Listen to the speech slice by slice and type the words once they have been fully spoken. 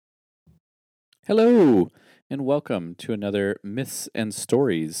Hello, and welcome to another Myths and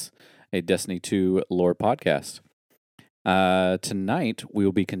Stories, a Destiny 2 lore podcast. Tonight, we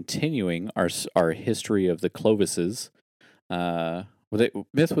will be continuing our history of the Clovises. Would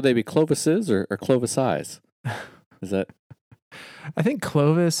they be Clovises or Clovis eyes? Is that? I think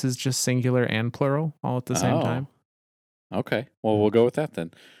Clovis is just singular and plural all at the same time. Okay. Well, we'll go with that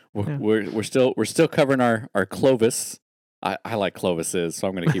then. Yeah. We're still covering our Clovis. I like Clovises, so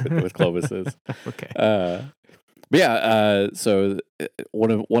I'm going to keep it with Clovises. Okay. But yeah, so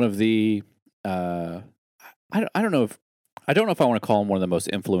one of the I don't know if I want to call him one of the most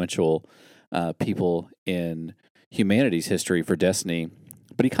influential people in humanity's history for Destiny,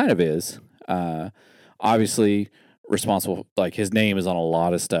 but he kind of is. Obviously responsible, like his name is on a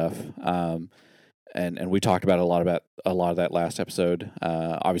lot of stuff. And we talked about a lot of that last episode.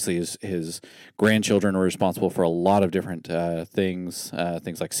 Obviously, his grandchildren are responsible for a lot of different things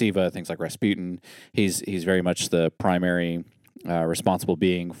like Siva, things like Rasputin. He's very much the primary responsible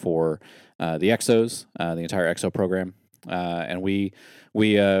being for the Exos, the entire Exo program, and we're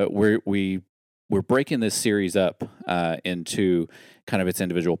breaking this series up into kind of its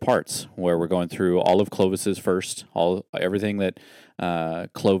individual parts, where we're going through all of Clovis's first, everything that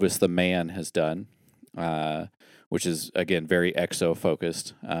Clovis the man has done. Which is again very exo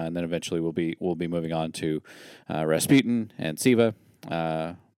focused, and then eventually we'll be moving on to Rasputin and Siva.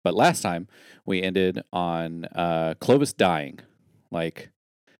 But last time we ended on Clovis dying, like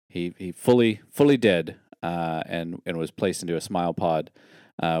he fully dead, and was placed into a smile pod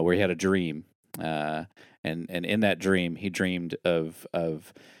where he had a dream, and in that dream he dreamed of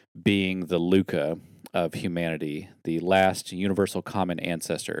being the Luca of humanity, the last universal common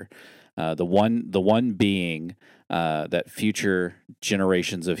ancestor. The one being that future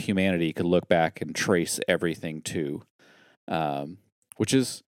generations of humanity could look back and trace everything to, which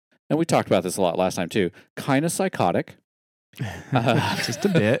is, and we talked about this a lot last time too, kind of psychotic. Just a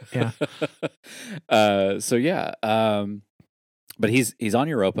bit, yeah. So yeah, but he's on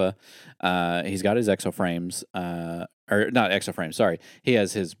Europa. He's got his exoframes, or not exoframes. Sorry, he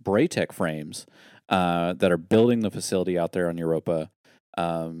has his Bray tech frames that are building the facility out there on Europa.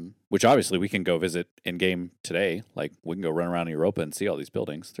 Which obviously we can go visit in game today. Like we can go run around Europa and see all these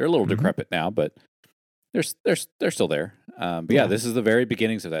buildings. They're a little decrepit now, but they're still there. But yeah, this is the very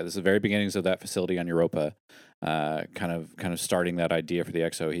beginnings of that. This is the very beginnings of that facility on Europa. Kind of starting that idea for the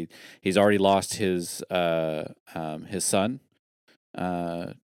Exo. He's already lost his son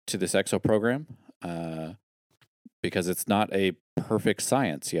to this Exo program because it's not a perfect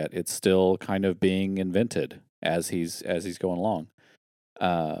science yet. It's still kind of being invented as he's going along.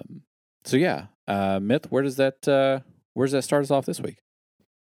 So yeah, Myth, where does that start us off this week?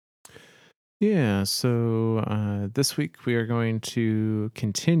 Yeah, so this week we are going to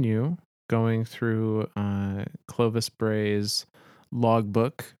continue going through Clovis Bray's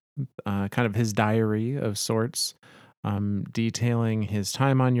logbook, kind of his diary of sorts, detailing his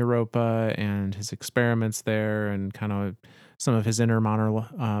time on Europa and his experiments there, and kind of some of his inner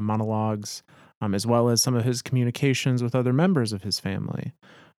monologues, as well as some of his communications with other members of his family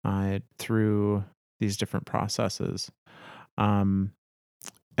through these different processes. And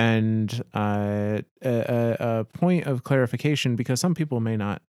a point of clarification, because some people may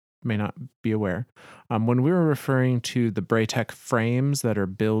not be aware, when we were referring to the Braytech frames that are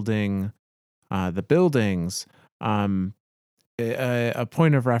building the buildings, a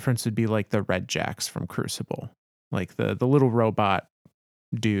point of reference would be like the Red Jacks from Crucible, like the little robot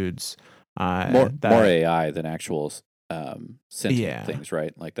dudes. More AI than actual sentient things,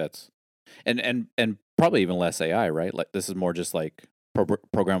 right? Like that's and probably even less AI, right? Like this is more just like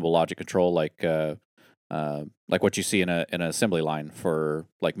programmable logic control, like what you see in an assembly line for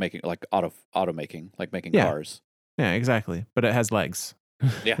like making like auto making, like making cars. Yeah, exactly. But it has legs.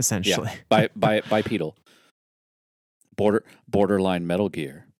 Yeah, essentially. Yeah. Bipedal. Borderline Metal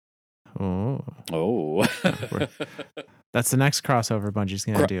Gear. Oh. That's the next crossover Bungie's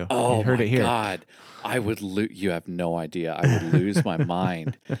gonna do. Oh, you heard my it here. God. I would you have no idea. I would lose my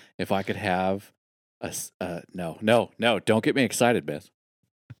mind if I could have no, don't get me excited, Myth.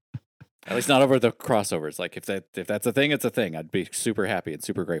 At least not over the crossovers. Like if that's a thing, it's a thing. I'd be super happy and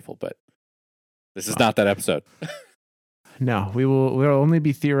super grateful, but this is not that episode. No, we'll only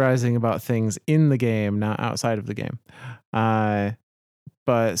be theorizing about things in the game, not outside of the game.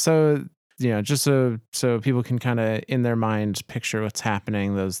 But so just so people can kind of in their mind picture what's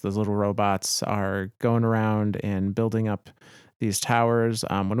happening. Those little robots are going around and building up these towers.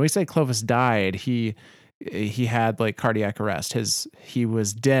 When we say Clovis died, he had like cardiac arrest. He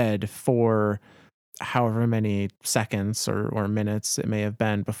was dead for however many seconds or minutes it may have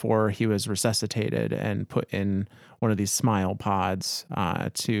been before he was resuscitated and put in one of these smile pods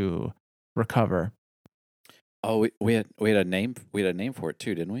to recover. Oh, we had a name for it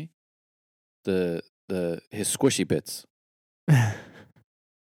too, didn't we? The his squishy bits.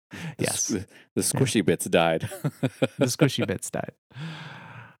 Yes, The yeah, squishy bits died. the squishy bits died.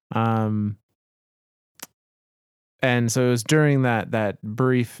 Um, and so it was during that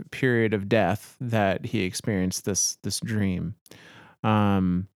brief period of death that he experienced this dream.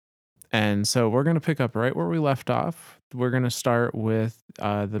 Um, and so we're going to pick up right where we left off. We're going to start with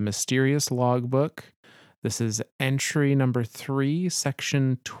the mysterious logbook. This is entry number 3,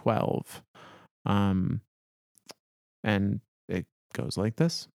 section 12. Um, and it goes like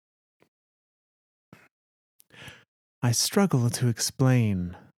this. I struggle to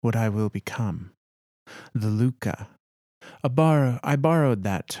explain what I will become. The Luca. I borrowed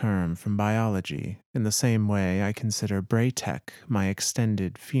that term from biology in the same way I consider Bray my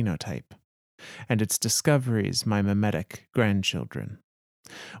extended phenotype, and its discoveries my mimetic grandchildren.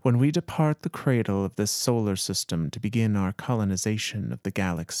 When we depart the cradle of this solar system to begin our colonization of the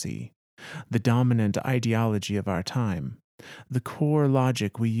galaxy, the dominant ideology of our time, the core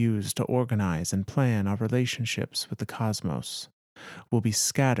logic we use to organize and plan our relationships with the cosmos, will be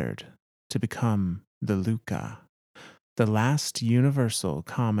scattered to become the Luca, the last universal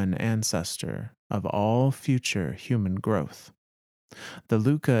common ancestor of all future human growth. The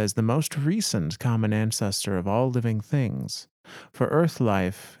Luca is the most recent common ancestor of all living things. For Earth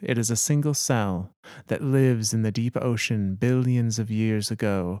life, it is a single cell that lives in the deep ocean billions of years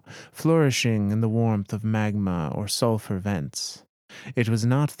ago, flourishing in the warmth of magma or sulfur vents. It was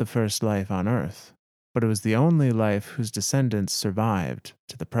not the first life on Earth, but it was the only life whose descendants survived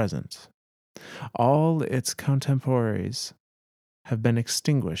to the present. All its contemporaries have been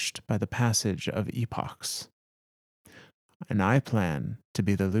extinguished by the passage of epochs, and I plan to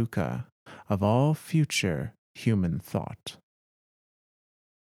be the Luca of all future human thought.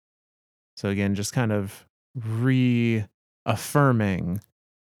 So again, just kind of reaffirming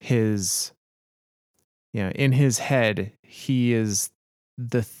his, in his head, he is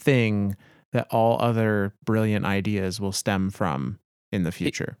the thing that all other brilliant ideas will stem from in the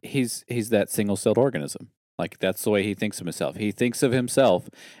future. He's that single-celled organism. Like, that's the way he thinks of himself. He thinks of himself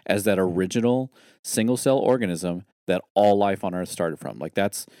as that original single-cell organism that all life on Earth started from. Like,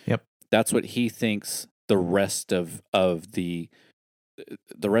 that's Yep. that's what he thinks the rest of the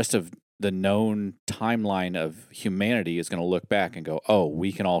rest of the known timeline of humanity is going to look back and go, oh,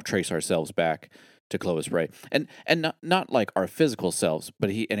 we can all trace ourselves back to Clovis Bray, and not like our physical selves,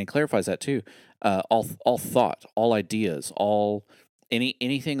 but he clarifies that too. All thought, all ideas, all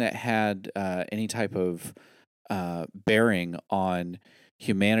anything that had any type of bearing on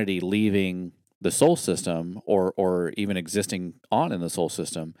humanity leaving the soul system or even existing on in the soul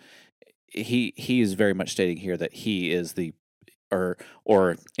system. He is very much stating here that he is the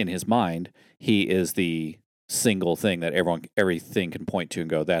or in his mind, he is the single thing that everything can point to and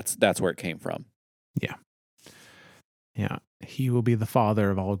go, that's where it came from. Yeah. Yeah. He will be the father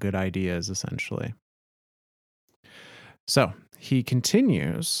of all good ideas, essentially. So he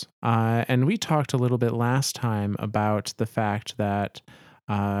continues, and we talked a little bit last time about the fact that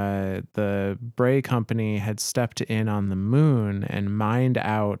the Bray company had stepped in on the moon and mined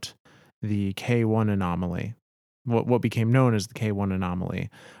out the K1 anomaly, what became known as the K1 anomaly,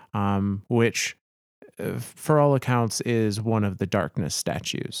 which, for all accounts, is one of the darkness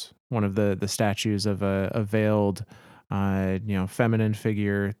statues, one of the statues of a veiled feminine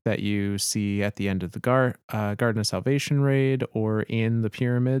figure that you see at the end of the Garden of Salvation raid or in the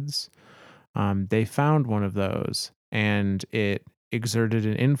pyramids. They found one of those, and it exerted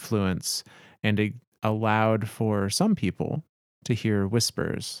an influence, and it allowed for some people to hear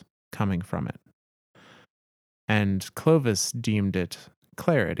whispers coming from it. And Clovis deemed it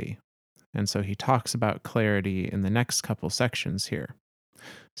clarity. And so he talks about clarity in the next couple sections here.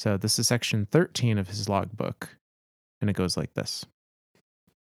 So this is section 13 of his logbook, and it goes like this.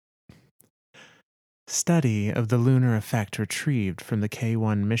 Study of the lunar effect retrieved from the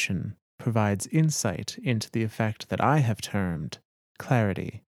K1 mission provides insight into the effect that I have termed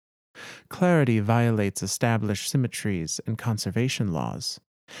clarity. Clarity violates established symmetries and conservation laws.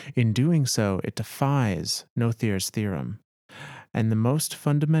 In doing so, it defies Noethier's theorem and the most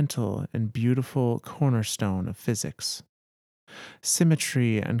fundamental and beautiful cornerstone of physics.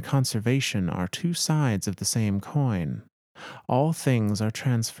 Symmetry and conservation are two sides of the same coin. All things are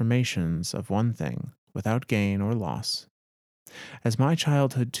transformations of one thing, without gain or loss. As my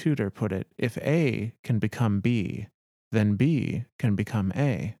childhood tutor put it, if A can become B, then B can become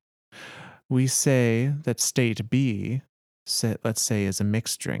A. We say that state B, let's say is a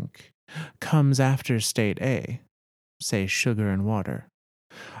mixed drink, comes after state A, say sugar and water,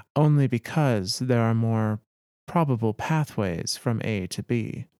 only because there are more probable pathways from A to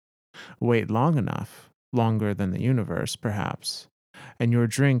B. Wait long enough, longer than the universe perhaps, and your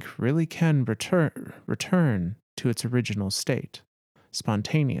drink really can return to its original state,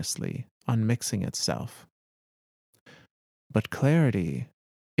 spontaneously unmixing itself. But clarity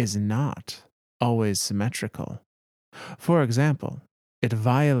is not always symmetrical. For example, it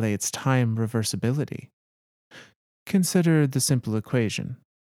violates time reversibility. Consider the simple equation.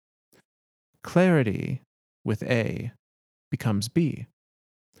 Clarity with A becomes B.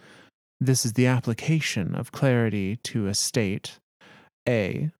 This is the application of clarity to a state,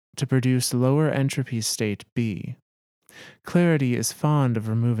 A, to produce lower entropy state B. Clarity is fond of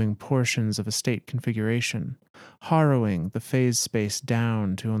removing portions of a state configuration, harrowing the phase space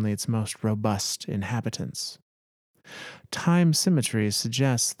down to only its most robust inhabitants. Time symmetry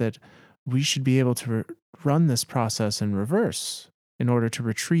suggests that we should be able to run this process in reverse in order to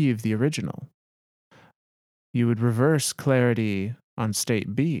retrieve the original. You would reverse clarity on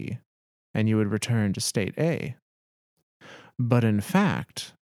state B, and you would return to state A. But in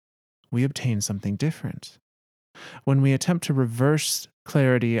fact, we obtain something different. When we attempt to reverse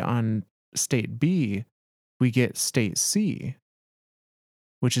clarity on state B, we get state C,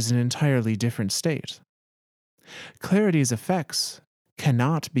 which is an entirely different state. Clarity's effects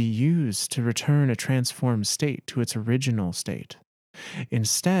cannot be used to return a transformed state to its original state.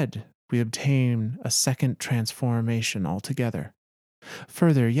 Instead, we obtain a second transformation altogether,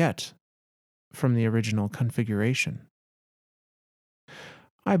 further yet from the original configuration.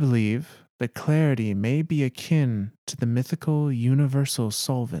 I believe that clarity may be akin to the mythical universal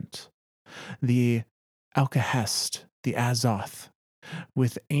solvent, the alkahest, the azoth,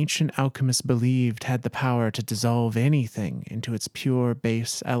 with ancient alchemists believed had the power to dissolve anything into its pure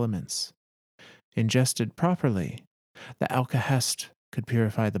base elements. Ingested properly, the alkahest could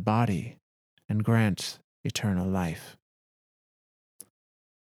purify the body and grant eternal life.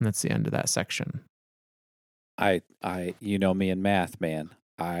 And that's the end of that section. You know me in math, man.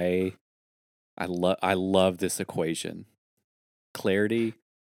 I love this equation. Clarity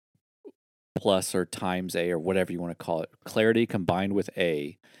plus or times A or whatever you want to call it. Clarity combined with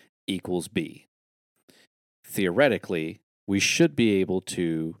A equals B. Theoretically, we should be able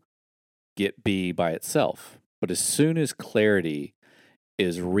to get B by itself. But as soon as clarity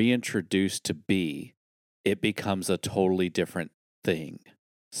is reintroduced to B, it becomes a totally different thing.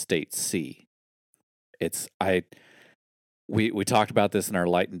 State C. We talked about this in our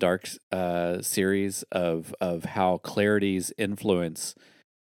Light and Dark series of how clarity's influence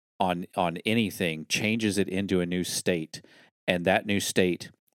on anything changes it into a new state, and that new state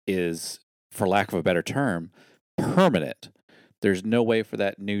is, for lack of a better term, permanent. There's no way for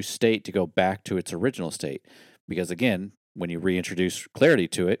that new state to go back to its original state, because again, when you reintroduce clarity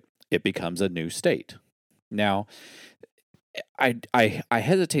to it, it becomes a new state. Now, I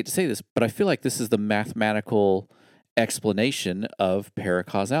hesitate to say this, but I feel like this is the mathematical explanation of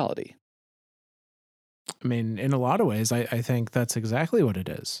paracausality. I mean, in a lot of ways, I think that's exactly what it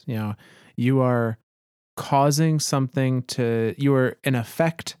is. You are causing something an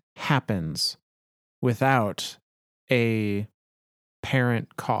effect happens without a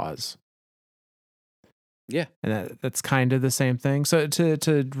parent cause. Yeah. And that's kind of the same thing. So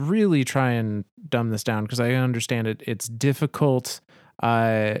to really try and dumb this down, because I understand it's difficult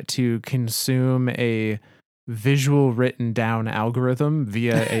to consume a visual written down algorithm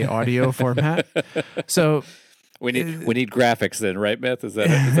via a audio format. So we need graphics then, right, Myth? Is that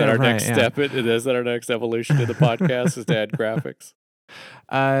our right, next step? Is that our next evolution in the podcast? Is to add graphics?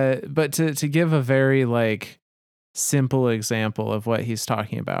 But to give a very simple example of what he's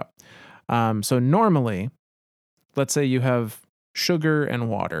talking about. So normally, let's say you have sugar and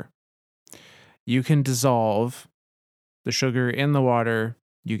water. You can dissolve the sugar in the water.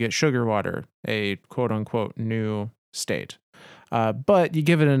 You get sugar water, a quote unquote new state. But you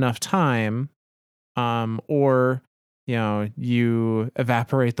give it enough time, or you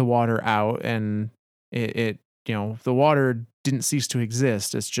evaporate the water out, and the water didn't cease to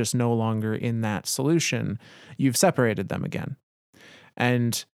exist. It's just no longer in that solution. You've separated them again.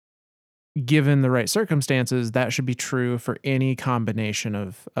 And given the right circumstances, that should be true for any combination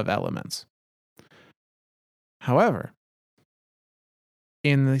of elements. However,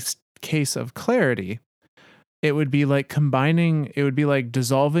 in the case of clarity, it would be like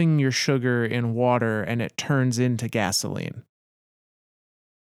dissolving your sugar in water and it turns into gasoline.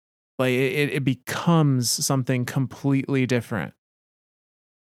 Like it becomes something completely different.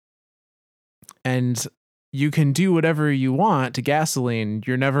 And you can do whatever you want to gasoline.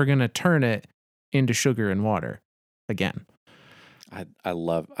 You're never going to turn it into sugar and water again. I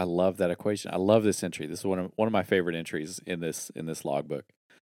love that equation. I love this entry. This is one of my favorite entries in this logbook.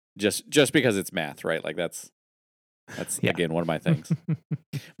 Just because it's math, right? Like that's Yeah. again one of my things.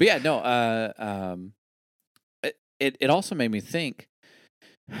 But yeah, no. It also made me think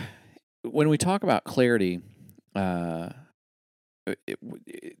when we talk about clarity.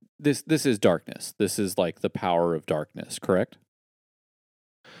 This is darkness. This is like the power of darkness, correct?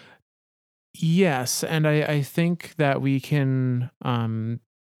 Yes, and I think that we can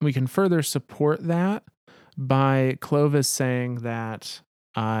further support that by Clovis saying that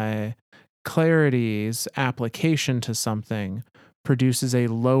clarity's application to something produces a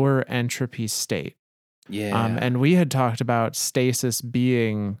lower entropy state. Yeah. And we had talked about stasis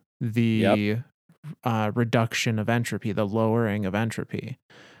being Yep. the reduction of entropy, the lowering of entropy.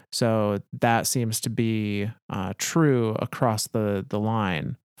 So that seems to be true across the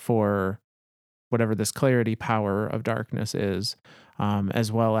line for whatever this clarity power of darkness is,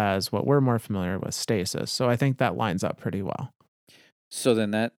 as well as what we're more familiar with, stasis. So I think that lines up pretty well. So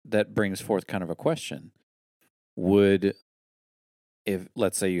then that brings forth kind of a question. Would, if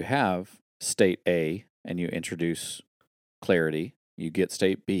let's say you have state A and you introduce clarity, you get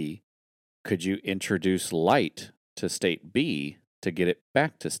state B, could you introduce light to state B to get it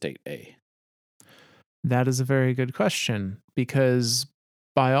back to state A? That is a very good question, because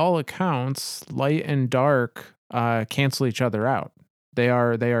by all accounts, light and dark cancel each other out. They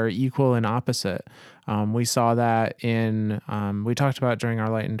are equal and opposite. We saw that in we talked about during our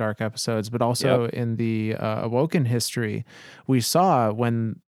light and dark episodes, but also in the Awoken history, we saw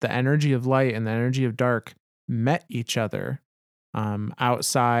when the energy of light and the energy of dark met each other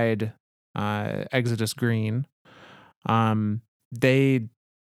outside Exodus Green. They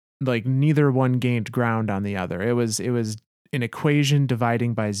like neither one gained ground on the other. It was an equation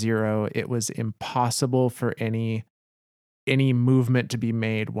dividing by zero. It was impossible for any movement to be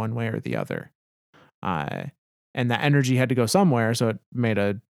made one way or the other. And the energy had to go somewhere, so it made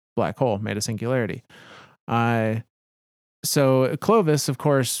a black hole, made a singularity. So Clovis, of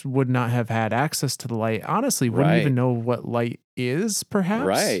course, would not have had access to the light. Honestly, wouldn't even know what light is, perhaps.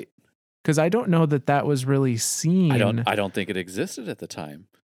 Right. Because I don't know that was really seen. I don't think it existed at the time.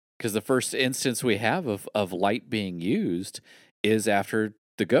 Because the first instance we have of light being used is after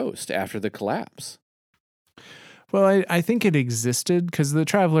the ghost, after the collapse. Well, I think it existed because the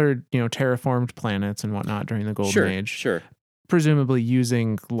Traveler, terraformed planets and whatnot during the Golden Age. Sure. Presumably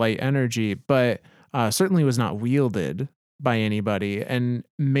using light energy, but certainly was not wielded by anybody, and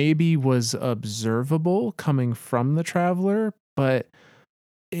maybe was observable coming from the Traveler. But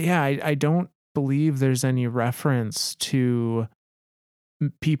yeah, I don't believe there's any reference to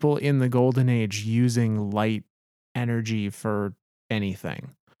people in the Golden Age using light energy for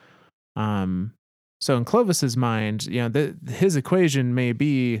anything. So in Clovis's mind, his equation may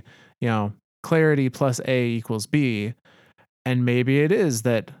be, clarity plus A equals B, and maybe it is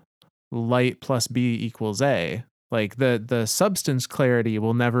that light plus B equals A. Like the substance clarity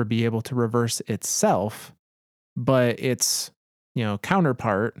will never be able to reverse itself, but its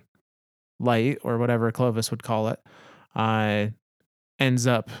counterpart, light or whatever Clovis would call it, ends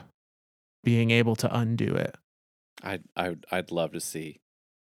up being able to undo it. I'd love to see.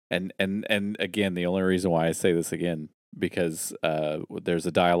 And again, the only reason why I say this again, because there's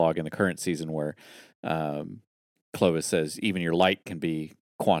a dialogue in the current season where Clovis says even your light can be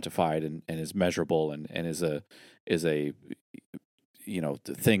quantified and is measurable and is a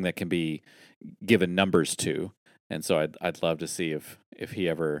thing that can be given numbers to. And so I'd love to see if he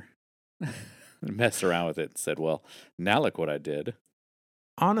ever messed around with it and said, well, now look what I did.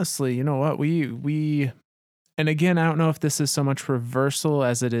 Honestly, you know what? We and again, I don't know if this is so much reversal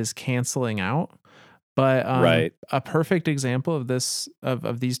as it is canceling out, but right. A perfect example of this,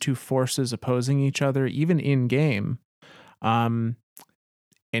 of these two forces opposing each other, even in game,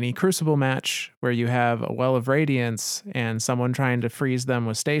 any Crucible match where you have a Well of Radiance and someone trying to freeze them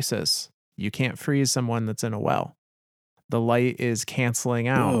with stasis, you can't freeze someone that's in a well. The light is canceling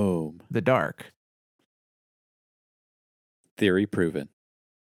out the dark. Theory proven.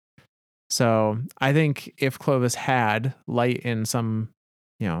 So I think if Clovis had light in some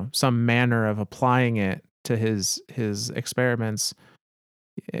manner of applying it to his experiments,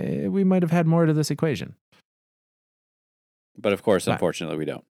 we might have had more to this equation. But of course, unfortunately, we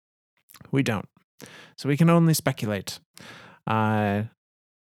don't. We don't. So we can only speculate. But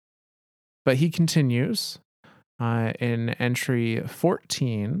he continues in entry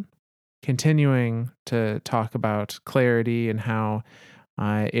 14, continuing to talk about clarity and how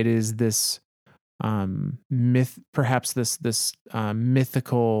it is this perhaps this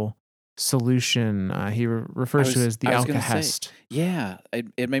mythical solution. He refers to it as the I was gonna say, Alkahest. yeah,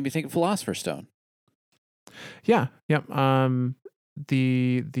 it made me think of Philosopher's Stone. Yeah, yep.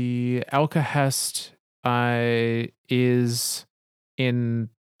 The Alkahest is in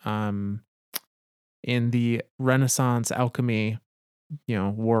um in the Renaissance alchemy,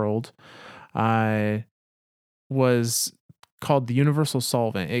 world, uh, was called the universal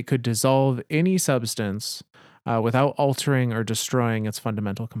solvent. It could dissolve any substance without altering or destroying its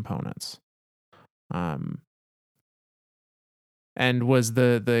fundamental components. Um, and was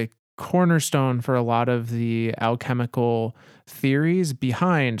the cornerstone for a lot of the alchemical theories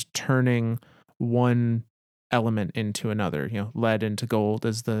behind turning one element into another. Lead into gold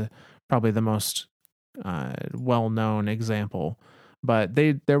is the probably the most well-known example, but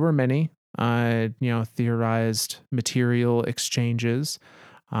there were many theorized material exchanges,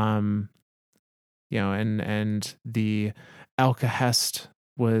 um, and the alkahest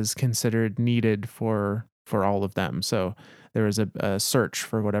was considered needed for all of them. So there was a search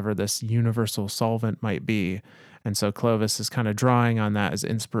for whatever this universal solvent might be, and so Clovis is kind of drawing on that as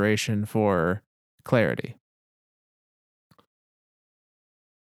inspiration for clarity.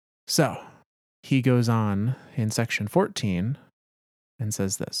 So he goes on in section 14 and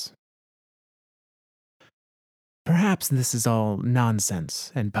says this: "Perhaps this is all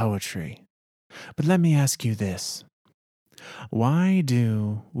nonsense and poetry, but let me ask you this. Why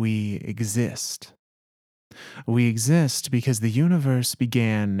do we exist? We exist because the universe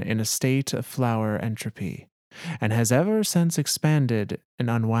began in a state of flower entropy and has ever since expanded and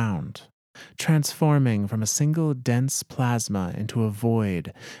unwound, transforming from a single dense plasma into a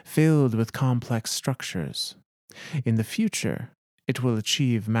void filled with complex structures. In the future, it will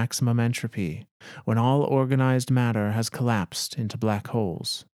achieve maximum entropy when all organized matter has collapsed into black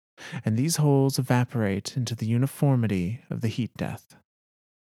holes, and these holes evaporate into the uniformity of the heat death.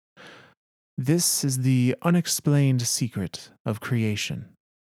 This is the unexplained secret of creation.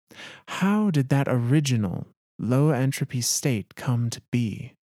 How did that original low entropy state come to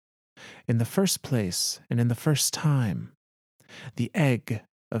be? In the first place and in the first time, the egg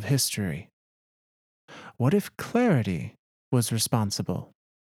of history. What if clarity was responsible?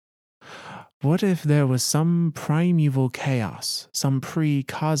 What if there was some primeval chaos, some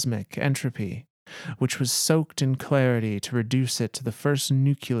pre-cosmic entropy, which was soaked in clarity to reduce it to the first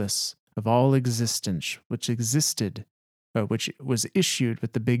nucleus of all existence, which was issued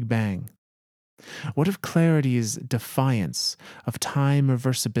with the Big Bang? What if clarity's defiance of time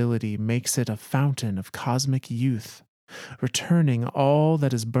reversibility makes it a fountain of cosmic youth, returning all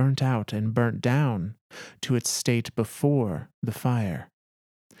that is burnt out and burnt down to its state before the fire?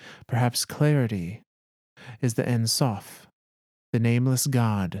 Perhaps clarity is the Ein Sof, the nameless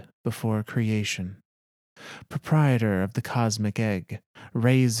God before creation, proprietor of the cosmic egg,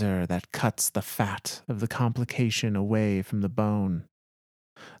 razor that cuts the fat of the complication away from the bone.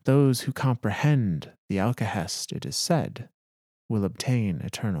 Those who comprehend the Alkahest, it is said, will obtain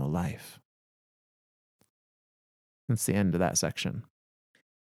eternal life." That's the end of that section.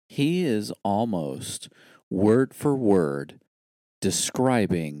 He is almost word for word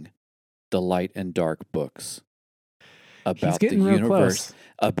describing the light and dark books He's about the getting real universe,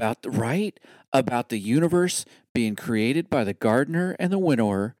 close. about the universe being created by the gardener and the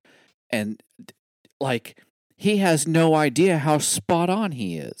winnower, and like he has no idea how spot on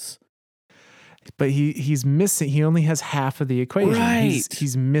he is. But he's missing. He only has half of the equation. Right.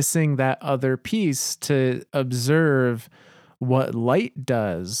 He's missing that other piece to observe what light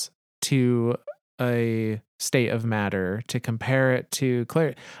does to a state of matter, to compare it to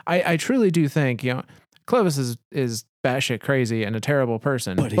clarity. I truly do think Clovis is batshit crazy and a terrible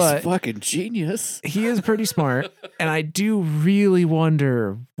person, But he's fucking genius. he is pretty smart, and I do really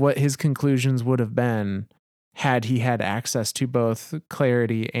wonder what his conclusions would have been had he had access to both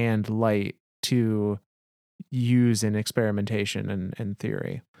clarity and light to use in experimentation and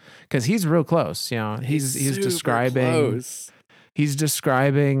theory. Because he's real close, he's describing close. He's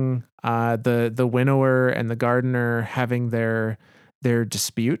describing the winnower and the gardener having their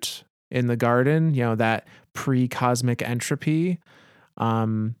dispute in the garden, that pre-cosmic entropy,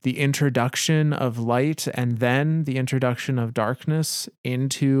 the introduction of light and then the introduction of darkness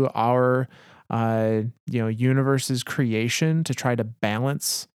into our universe's creation to try to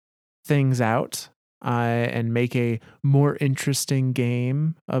balance things out and make a more interesting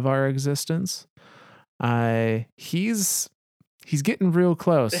game of our existence. He's getting real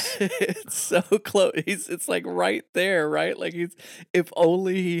close. It's so close. It's like right there, right? Like if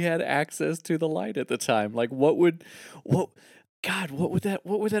only he had access to the light at the time. Like what God, what would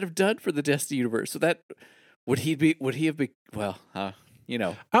that have done for the Destiny universe? So that would he have been well, you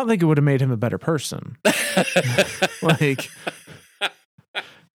know. I don't think it would have made him a better person. Like,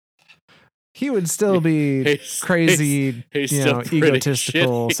 he would still be crazy, he's still pretty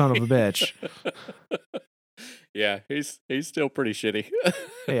egotistical shitty. son of a bitch. Yeah, he's still pretty shitty.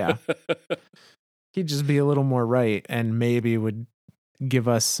 Yeah. He'd just be a little more right and maybe would give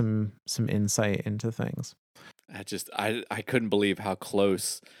us some insight into things. I couldn't believe how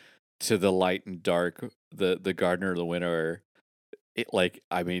close to the light and dark the Gardener of the Winter.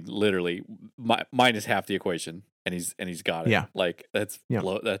 I mean, literally, minus half the equation, and he's got it. Yeah. Like that's Yeah.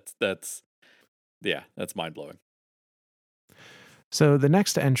 that's mind blowing. So the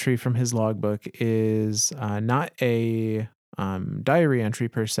next entry from his logbook is not a diary entry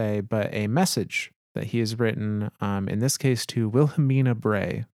per se, but a message that he has written, in this case to Wilhelmina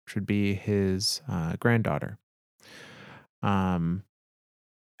Bray, which would be his granddaughter. And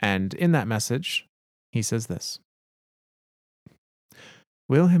in that message, he says this: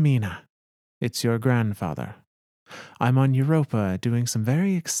 Wilhelmina, it's your grandfather. I'm on Europa doing some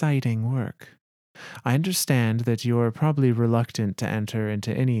very exciting work. I understand that you're probably reluctant to enter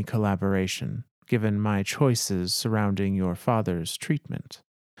into any collaboration, given my choices surrounding your father's treatment.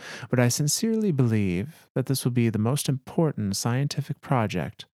 But I sincerely believe that this will be the most important scientific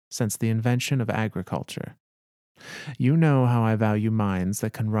project since the invention of agriculture. You know how I value minds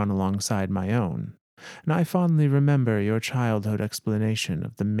that can run alongside my own, and I fondly remember your childhood explanation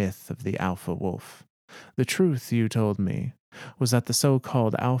of the myth of the alpha wolf. The truth, you told me, was that the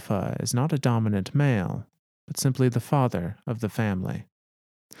so-called alpha is not a dominant male, but simply the father of the family.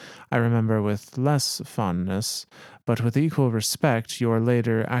 I remember with less fondness, but with equal respect, your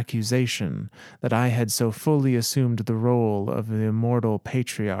later accusation that I had so fully assumed the role of the immortal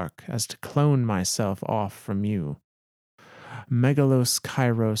patriarch as to clone myself off from you. Megalos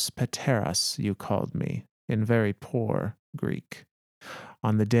Kairos Pateras, you called me, in very poor Greek,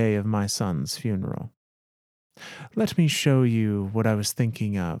 on the day of my son's funeral. Let me show you what I was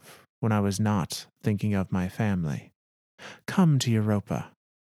thinking of when I was not thinking of my family. Come to Europa.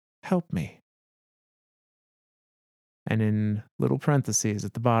 Help me. And in little parentheses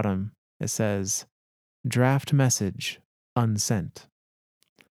at the bottom, it says, draft message unsent.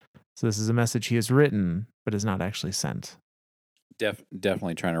 So this is a message he has written, but is not actually sent.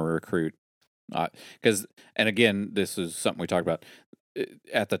 Definitely trying to recruit. Because, and again, this is something we talked about.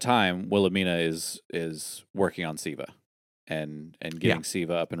 At the time, Wilhelmina is working on Siva and getting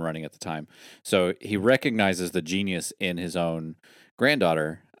Siva up and running at the time. So he recognizes the genius in his own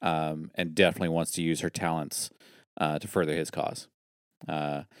granddaughter, and definitely wants to use her talents to further his cause.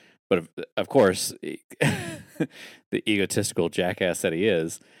 But of course, the egotistical jackass that he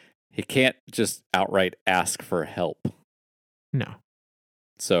is, he can't just outright ask for help. No.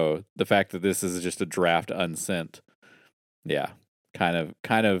 So the fact that this is just a draft unsent, yeah, kind of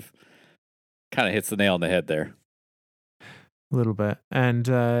hits the nail on the head there. A little bit. And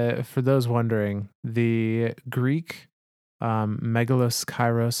for those wondering, the Greek megalos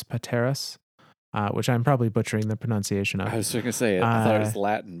kairos pateros, which I'm probably butchering the pronunciation of. I was going to say it. I thought it was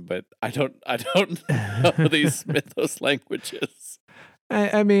Latin, but I don't know these mythos languages.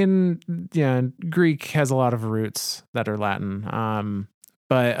 I mean, yeah, Greek has a lot of roots that are Latin.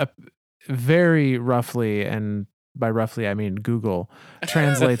 But very roughly, and by roughly I mean Google,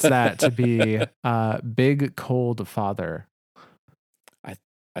 translates that to be big cold father.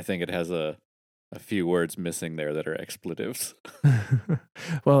 I think it has a few words missing there that are expletives.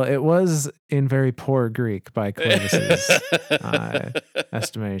 Well, it was in very poor Greek by Clovis's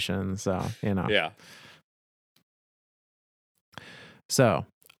estimation. So, Yeah. So,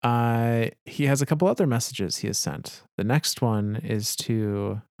 he has a couple other messages he has sent. The next one is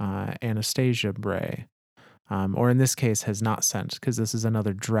to Anastasia Bray, or in this case has not sent, because this is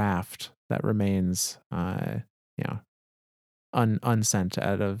another draft that remains, unsent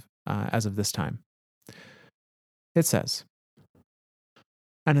as of this time. It says,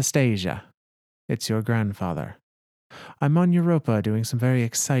 Anastasia, it's your grandfather. I'm on Europa doing some very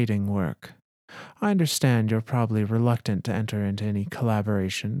exciting work. I understand you're probably reluctant to enter into any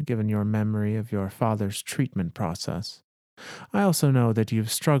collaboration given your memory of your father's treatment process. I also know that you've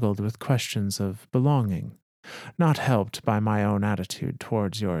struggled with questions of belonging, not helped by my own attitude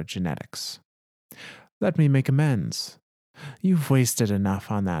towards your genetics. Let me make amends. You've wasted enough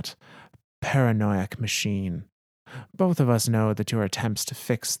on that paranoiac machine. Both of us know that your attempts to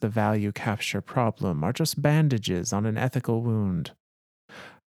fix the value capture problem are just bandages on an ethical wound.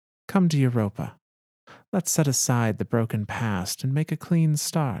 Come to Europa. Let's set aside the broken past and make a clean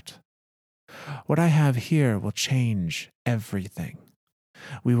start. What I have here will change everything.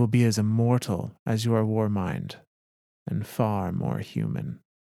 We will be as immortal as your war mind, and far more human.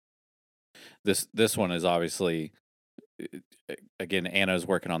 This one is obviously, again, Anna's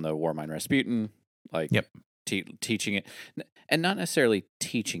working on the Warmind Rasputin, like Yep. teaching it, and not necessarily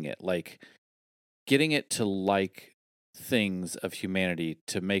teaching it, like getting it to like things of humanity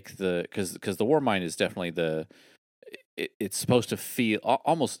to make because the Warmind is definitely it's supposed to feel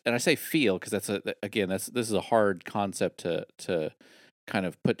almost, and I say feel because this is a hard concept to kind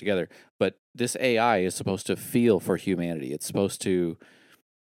of put together, but this AI is supposed to feel for humanity. It's supposed to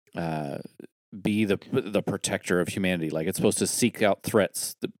uh, be the protector of humanity. Like it's supposed to seek out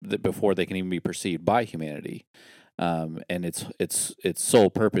threats before they can even be perceived by humanity. And its sole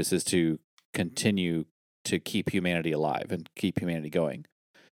purpose is to continue to keep humanity alive and keep humanity going.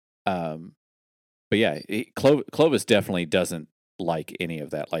 But yeah, Clovis definitely doesn't like any of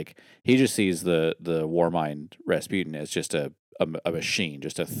that. Like he just sees the Warmind Rasputin as just a machine,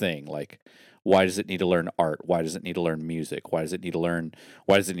 just a thing. Like why does it need to learn art? Why does it need to learn music? Why does it need to learn?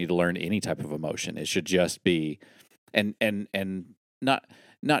 Why does it need to learn any type of emotion? It should just be, and not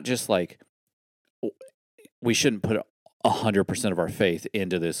just like we shouldn't put 100% of our faith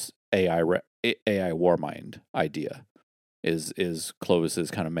into this AI Warmind idea. Is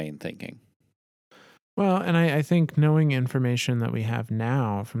Clovis's kind of main thinking. Well, and I think knowing information that we have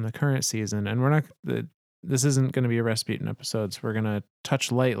now from the current season, and we're not, this isn't going to be a Rasputin episode, so we're going to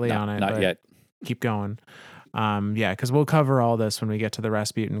touch lightly on it, Not but yet. keep going. Yeah, because we'll cover all this when we get to the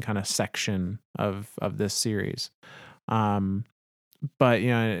Rasputin kind of section of this series. But,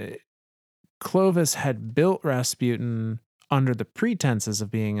 Clovis had built Rasputin under the pretenses of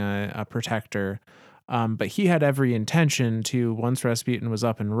being a protector. But he had every intention to, once Rasputin was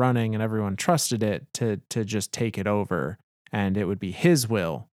up and running and everyone trusted it, to just take it over, and it would be his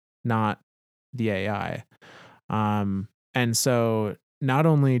will, not the AI. And so not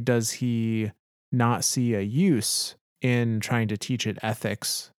only does he not see a use in trying to teach it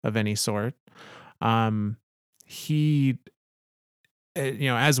ethics of any sort, he,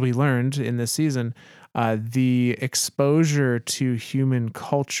 as we learned in this season, the exposure to human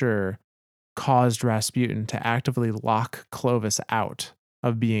culture caused Rasputin to actively lock Clovis out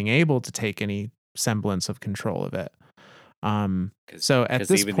of being able to take any semblance of control of it. So at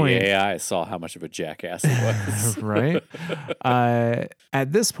this even point, the AI saw how much of a jackass he was, right?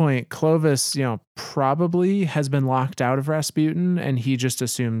 At this point, Clovis, probably has been locked out of Rasputin, and he just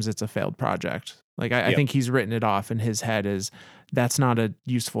assumes it's a failed project. Like I Yep. think he's written it off in his head as that's not a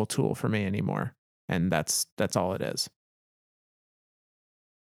useful tool for me anymore, and that's all it is.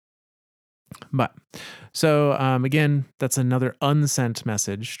 But so again, that's another unsent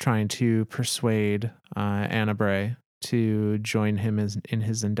message trying to persuade Anna Bray to join him in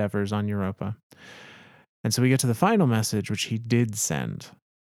his endeavors on Europa. And so we get to the final message, which he did send.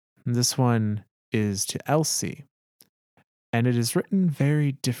 And this one is to Elsie, and it is written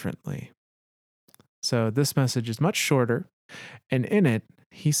very differently. So this message is much shorter, and in it,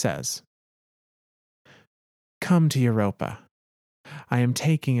 he says, "Come to Europa. I am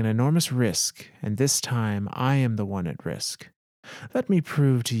taking an enormous risk, and this time I am the one at risk. Let me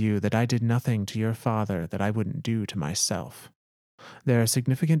prove to you that I did nothing to your father that I wouldn't do to myself. There are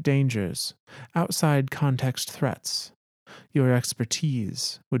significant dangers, outside context threats. Your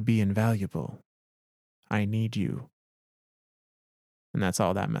expertise would be invaluable. I need you." And that's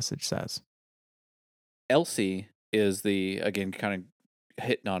all that message says. Elsie is again kind of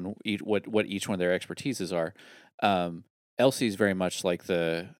hitting on what each one of their expertises are. Elsie's very much like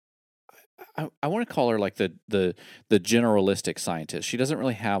I want to call her like the generalistic scientist. She doesn't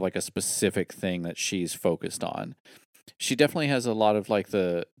really have like a specific thing that she's focused on. She definitely has a lot of like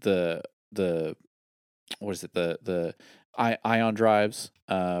the what is it, the ion drives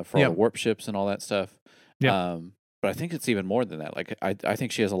for all the warp ships and all that stuff. Yep. But I think it's even more than that. Like I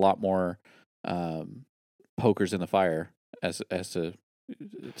think she has a lot more pokers in the fire, as to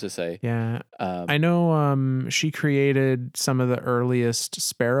say. Yeah. I know she created some of the earliest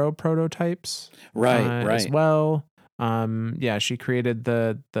Sparrow prototypes. Right. As well. Yeah, she created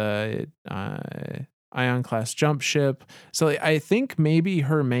the Ion class jump ship. So I think maybe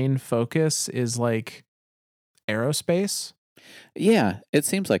her main focus is like aerospace. Yeah, it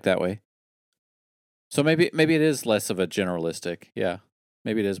seems like that way. So maybe it is less of a generalistic. Yeah.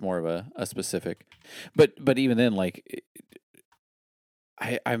 Maybe it is more of a specific. But even then, like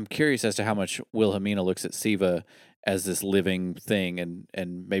I'm curious as to how much Wilhelmina looks at Siva as this living thing,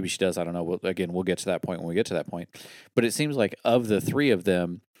 and maybe she does. I don't know. Again, we'll get to that point when we get to that point. But it seems like of the three of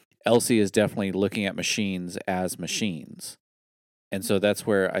them, Elsie is definitely looking at machines as machines. And so that's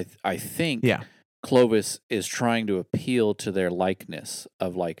where I think Yeah. Clovis is trying to appeal to their likeness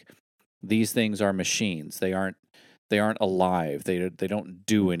of like these things are machines. They aren't alive. They don't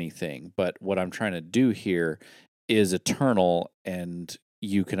do anything. But what I'm trying to do here is eternal, and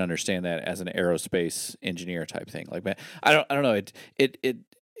you can understand that as an aerospace engineer type thing. Like, man, I don't know.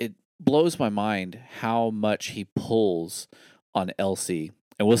 It blows my mind how much he pulls on Elsie,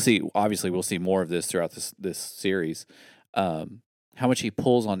 and we'll see. Obviously, we'll see more of this throughout this series. Um, how much he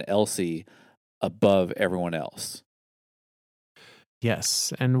pulls on Elsie above everyone else.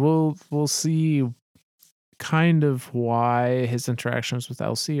 Yes, and we'll see kind of why his interactions with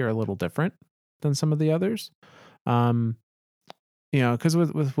Elsie are a little different than some of the others. Um, because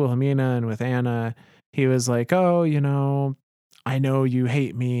with Wilhelmina and with Anna, he was like, "Oh, I know you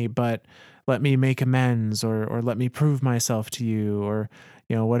hate me, but let me make amends, or let me prove myself to you, or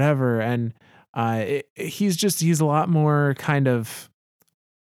whatever." And he's a lot more kind of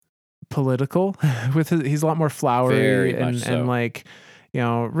political he's a lot more Very flowery much and so. like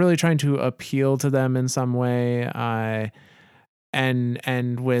really trying to appeal to them in some way.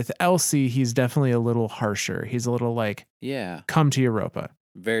 And with Elsie, he's definitely a little harsher. He's a little like, Yeah, come to Europa.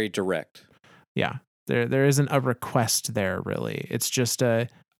 very direct. Yeah. There isn't a request there really. It's just a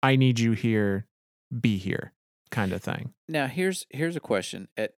I need you here, be here kind of thing. Now here's a question.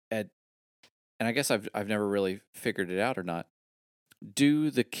 And I guess I've never really figured it out or not. Do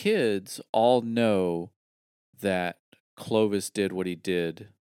the kids all know that Clovis did what he did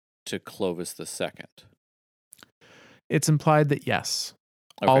to Clovis the second? It's implied that yes.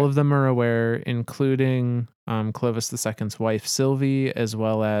 All Okay. of them are aware, including Clovis II's wife Sylvie, as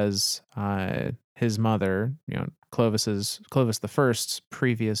well as his mother, Clovis the First's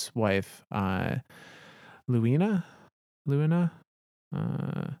previous wife, Luina, Luina,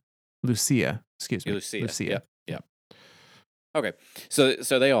 uh, Lucia. Excuse me, Lucia. Lucia. Yep. Yep. Okay. So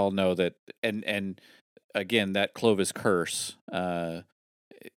they all know that, and again, that Clovis curse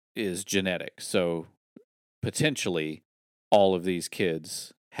is genetic. So potentially all of these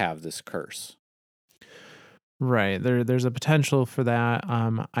kids have this curse. Right. There's a potential for that.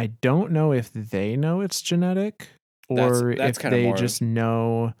 I don't know if they know it's genetic or That's if kind of they more just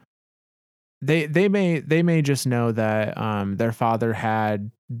know they may just know that their father had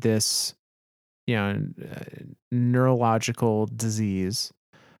this neurological disease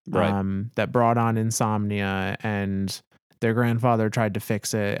right. that brought on insomnia, and their grandfather tried to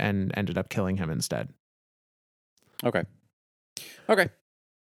fix it and ended up killing him instead. Okay. Okay.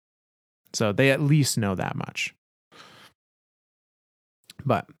 So they at least know that much.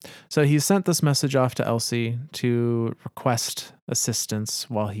 But so he sent this message off to Elsie to request assistance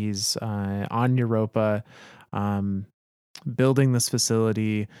while he's on Europa, um, building this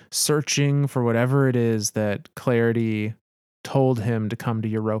facility, searching for whatever it is that Clarity told him to come to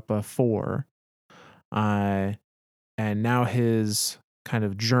Europa for. Uh, and now his kind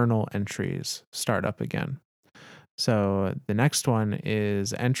of journal entries start up again. So the next one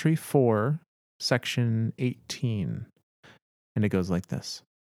is entry 4, section 18. And it goes like this.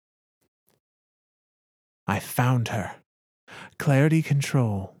 I found her. Clarity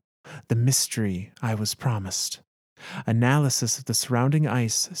control. The mystery I was promised. Analysis of the surrounding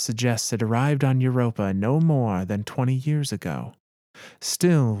ice suggests it arrived on Europa no more than 20 years ago.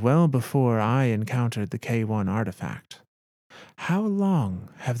 Still well before I encountered the K1 artifact. How long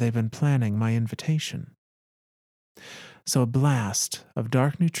have they been planning my invitation? So a blast of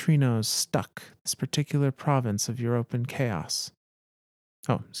dark neutrinos stuck this particular province of European chaos.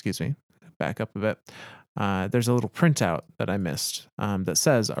 Oh, excuse me. Back up a bit. There's a little printout that I missed that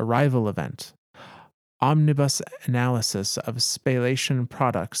says arrival event. Omnibus analysis of spallation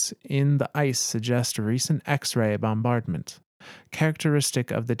products in the ice suggest a recent X-ray bombardment,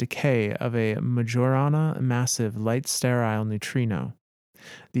 characteristic of the decay of a Majorana massive light sterile neutrino.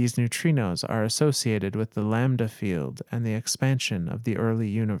 These neutrinos are associated with the lambda field and the expansion of the early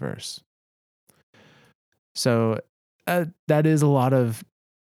universe. So that is a lot of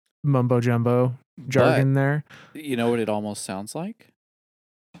mumbo jumbo But jargon there. you know what it almost sounds like?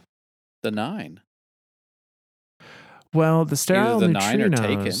 The Nine. Well, the Either sterile the Nine or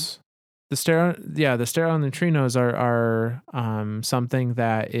Taken. neutrinos, the sterile neutrinos are something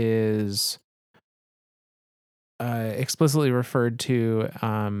that is explicitly referred to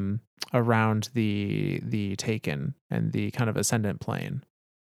around the Taken and the kind of ascendant plane.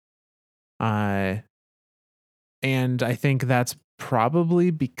 And I think that's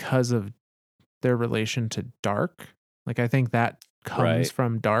probably because of their relation to dark. Like I think that comes Right.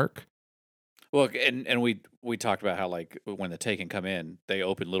 from dark. Well, and we talked about how like when the Taken come in, they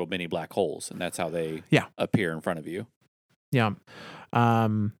open little mini black holes, and that's how they Yeah. appear in front of you. Yeah.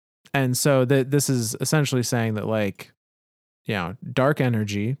 Um, and so this is essentially saying that, like, dark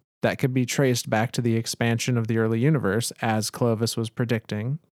energy that could be traced back to the expansion of the early universe, as Clovis was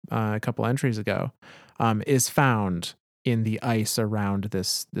predicting a couple entries ago, is found in the ice around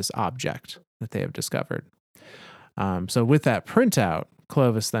this object that they have discovered. So with that printout,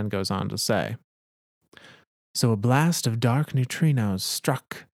 Clovis then goes on to say, so a blast of dark neutrinos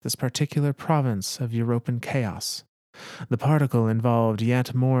struck this particular province of European chaos. The particle involved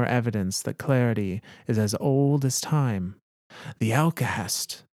yet more evidence that clarity is as old as time, the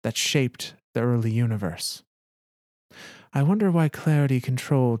alkahest that shaped the early universe. I wonder why clarity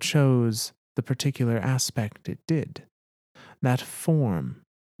control chose the particular aspect it did. That form,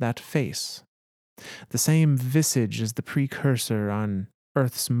 that face, the same visage as the precursor on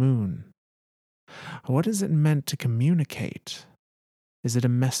Earth's moon. What is it meant to communicate? Is it a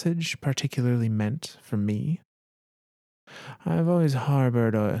message particularly meant for me? I've always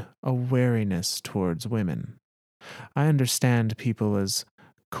harbored a wariness towards women. I understand people as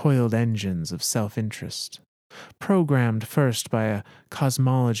coiled engines of self interest, programmed first by a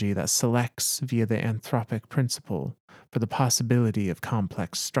cosmology that selects via the anthropic principle for the possibility of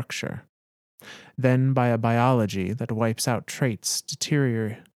complex structure, then by a biology that wipes out traits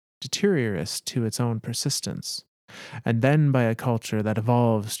deteriorous to its own persistence, and then by a culture that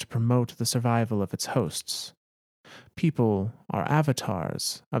evolves to promote the survival of its hosts. People are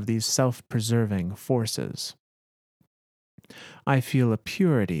avatars of these self preserving forces. I feel a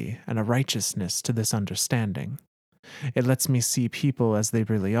purity and a righteousness to this understanding. It lets me see people as they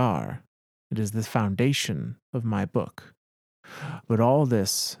really are. It is the foundation of my book. But all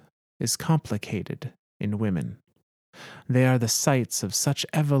this is complicated in women. They are the sites of such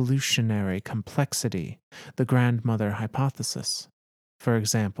evolutionary complexity, the grandmother hypothesis, for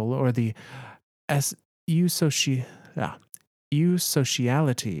example, or the eusociality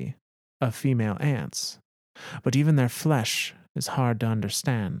of female ants. But even their flesh is hard to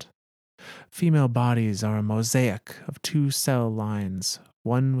understand. Female bodies are a mosaic of two cell lines,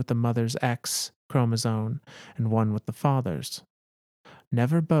 one with the mother's X chromosome and one with the father's.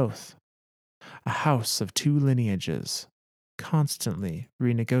 Never both. A house of two lineages, constantly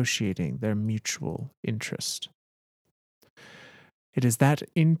renegotiating their mutual interest. It is that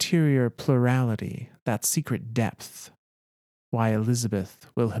interior plurality, that secret depth, why Elizabeth,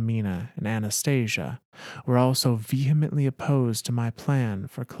 Wilhelmina, and Anastasia were all so vehemently opposed to my plan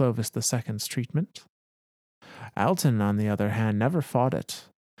for Clovis II's treatment. Alton, on the other hand, never fought it,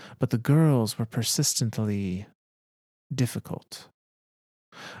 but the girls were persistently difficult.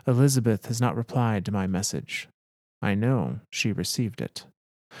 Elizabeth has not replied to my message. I know she received it.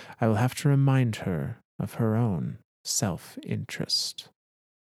 I will have to remind her of her own self-interest.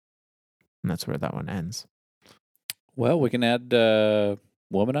 And that's where that one ends. Well, we can add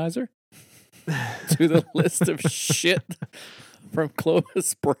womanizer to the list of shit from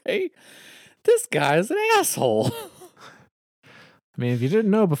Clovis Bray. This guy's an asshole. I mean, if you didn't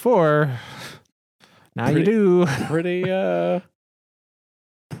know before, now you do.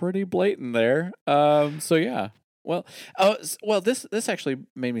 Pretty blatant there. So yeah. Well, this actually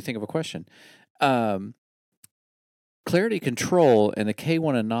made me think of a question. Clarity control and the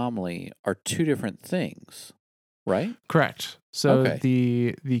K1 anomaly are two different things, right? Correct. So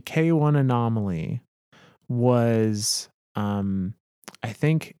Okay. the K1 anomaly was, I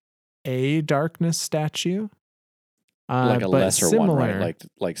think, a darkness statue, Like a but lesser similar. one, right?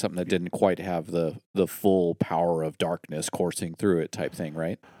 Like something that didn't quite have the full power of darkness coursing through it, type thing,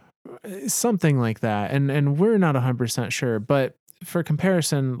 right? Something like that, and we're not 100% sure. But for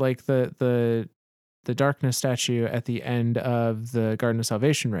comparison, like the darkness statue at the end of the Garden of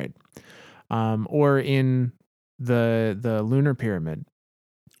Salvation raid, or in the lunar pyramid,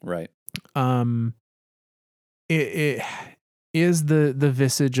 Right. It is the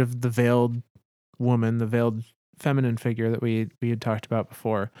visage of the veiled woman, the veiled feminine figure that we had talked about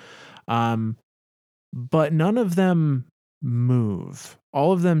before. But none of them move.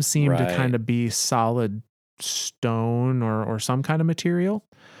 All of them seem to kind of be solid stone or some kind of material.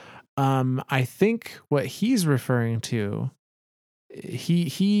 I think what he's referring to,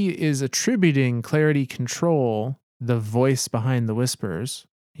 he is attributing clarity control, the voice behind the whispers.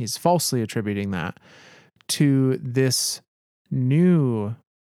 He's falsely attributing that to this new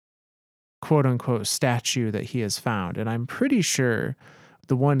quote unquote statue that he has found. And I'm pretty sure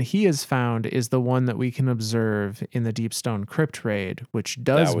the one he has found is the one that we can observe in the Deep Stone Crypt raid, which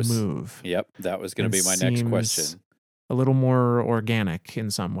does move. Yep, that was going to be my next question. A little more organic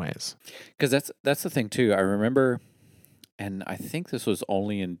in some ways. Because that's the thing too. I remember, and I think this was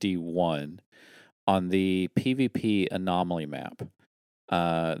only in D1, on the PvP anomaly map,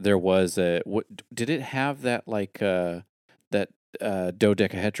 there was did it have that that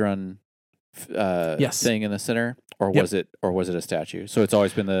dodecahedron Yes. thing in the center, or Yep. was it a statue? So it's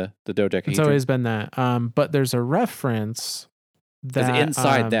always been the dodecahedron. It's always been that. But there's a reference Because that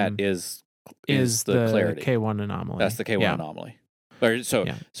inside that is the clarity. K1 anomaly. That's the K1 anomaly.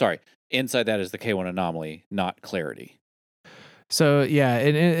 Sorry, inside that is the K1 anomaly, not clarity. So yeah,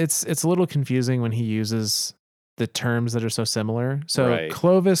 it's a little confusing when he uses the terms that are so similar. So Right.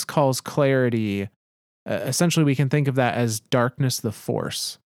 Clovis calls clarity. Essentially, we can think of that as darkness, the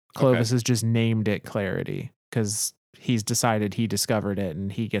force. Clovis has just named it clarity because he's decided he discovered it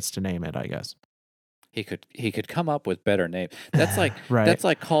and he gets to name it, I guess. He could come up with better names. That's like Right. That's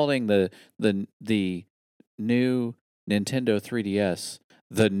like calling the new Nintendo 3DS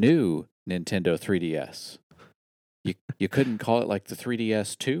the new Nintendo 3DS. You couldn't call it like the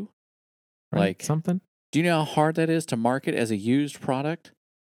 3DS 2? Right? Like something? Do you know how hard that is to market as a used product?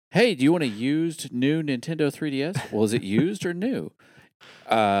 Hey, do you want a used new Nintendo 3DS? Well, is it used or new?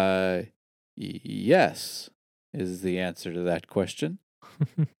 Yes, is the answer to that question.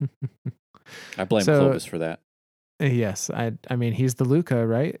 I blame Clovis for that. Yes, I mean he's the Luca,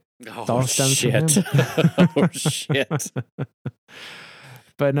 right? Oh shit! Oh shit!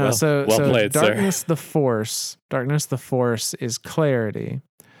 But no, so played, darkness, sir. Darkness, the force is clarity.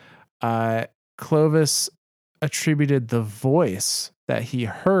 Clovis attributed the voice that he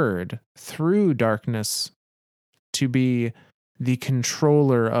heard through darkness to be the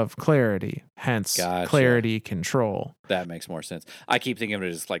controller of clarity, hence clarity control. That makes more sense. I keep thinking of it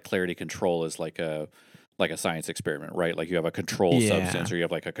as like clarity control is like a science experiment, right? Like you have a control substance or you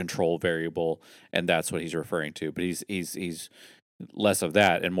have like a control variable, and that's what he's referring to. But he's less of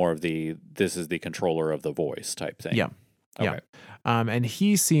that and more of this is the controller of the voice type thing. Yeah. Okay. Yeah. And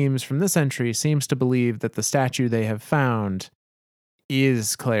he from this entry seems to believe that the statue they have found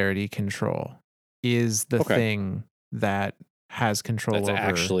is clarity control, is the thing that has control that's over.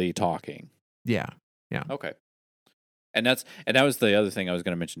 actually talking. Yeah. Yeah. Okay. And that was the other thing I was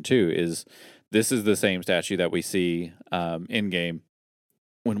going to mention too, is this is the same statue that we see in game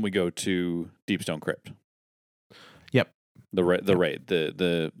when we go to Deepstone Crypt. Yep. The raid,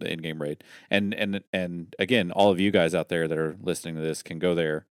 the in-game raid, and again, all of you guys out there that are listening to this can go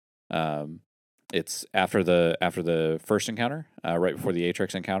there. It's after the first encounter, right before the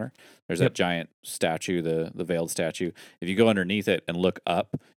Atrix encounter. There's that giant statue, the veiled statue. If you go underneath it and look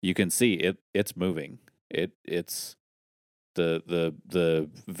up, you can see it's moving. It's the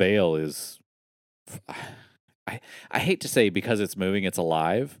veil is. I hate to say because it's moving, it's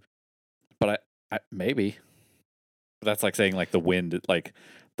alive, but I maybe. That's like saying like the wind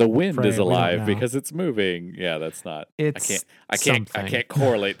is alive because it's moving. Yeah, that's not. I can't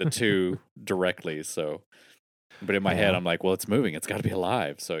correlate the two directly. So, but in my head, I'm like, well, it's moving. It's got to be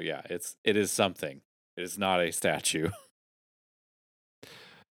alive. So yeah, it is something. It is not a statue.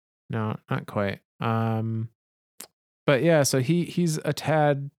 No, not quite. But yeah, so he's a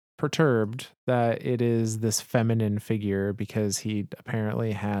tad perturbed that it is this feminine figure because he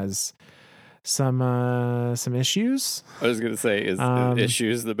apparently has some issues. I was gonna say, is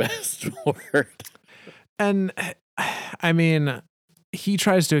issues the best word? And I mean, he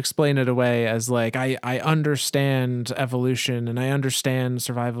tries to explain it away as like, I understand evolution and I understand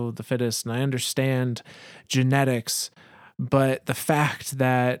survival of the fittest and I understand genetics, but the fact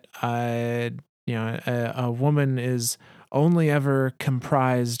that a woman is only ever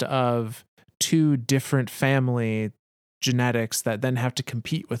comprised of two different family genetics that then have to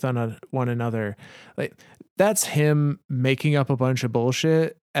compete with one another, like that's him making up a bunch of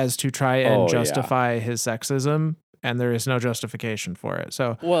bullshit as to try and justify his sexism, and there is no justification for it.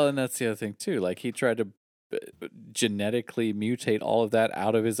 So well, and that's the other thing too. Like he tried to genetically mutate all of that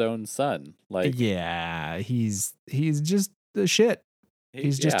out of his own son. Like yeah, he's just the shit.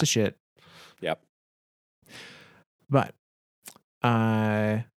 He's just a shit. Yep. But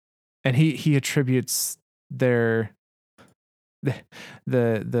and he attributes the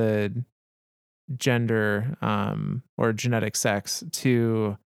gender or genetic sex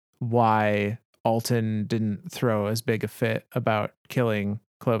to why Alton didn't throw as big a fit about killing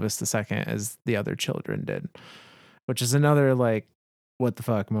Clovis II as the other children did, which is another like what the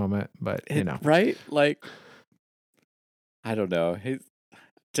fuck moment. But right, like I don't know.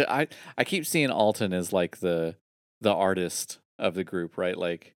 I keep seeing Alton as like the artist of the group, right?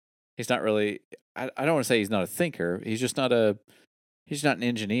 Like he's not really. I don't want to say he's not a thinker. He's just not an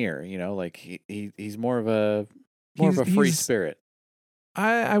engineer. Like he's more of a free spirit.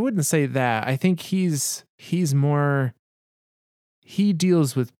 I wouldn't say that. I think he's more. He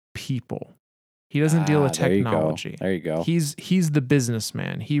deals with people. He doesn't deal with There you go. technology. There you go. He's the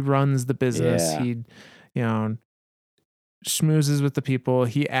businessman. He runs the business. Yeah. He, you know, schmoozes with the people.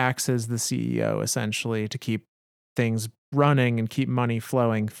 He acts as the CEO essentially to keep things running and keep money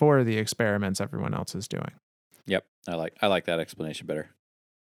flowing for the experiments everyone else is doing. Yep. I like that explanation better.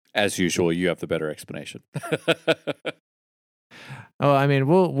 As usual, you have the better explanation. Oh, I mean,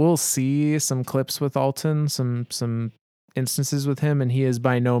 we'll see some clips with Alton, some instances with him, and he is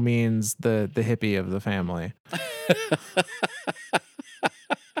by no means the hippie of the family.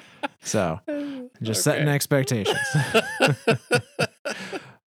 So, just setting expectations.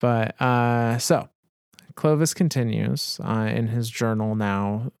 But so Clovis continues in his journal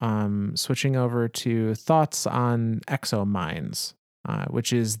now, switching over to thoughts on exominds,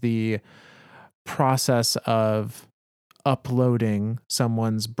 which is the process of uploading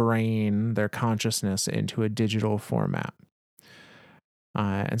someone's brain, their consciousness, into a digital format.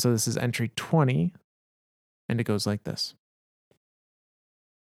 And so this is entry 20, and it goes like this.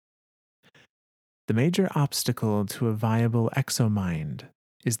 The major obstacle to a viable exomind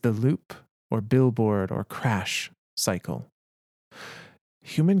is the loop or billboard or crash cycle.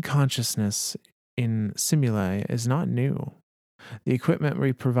 Human consciousness in simulae is not new. The equipment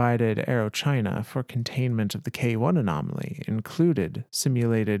we provided Aero China for containment of the K1 anomaly included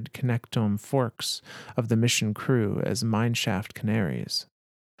simulated connectome forks of the mission crew as mineshaft canaries.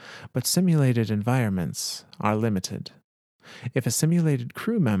 But simulated environments are limited. If a simulated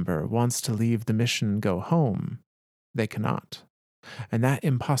crew member wants to leave the mission and go home, they cannot. And that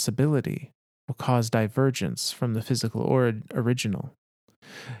impossibility will cause divergence from the physical original.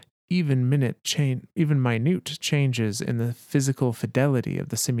 Even minute changes in the physical fidelity of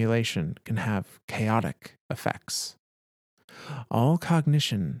the simulation can have chaotic effects. All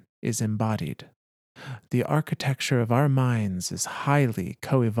cognition is embodied. The architecture of our minds is highly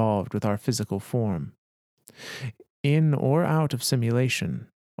co-evolved with our physical form. In or out of simulation,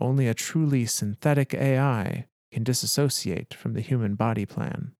 only a truly synthetic AI can disassociate from the human body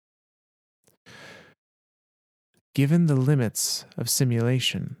plan. Given the limits of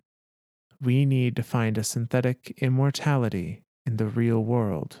simulation, we need to find a synthetic immortality in the real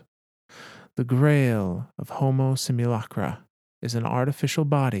world. The grail of Homo simulacra is an artificial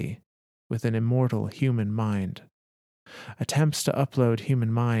body with an immortal human mind. Attempts to upload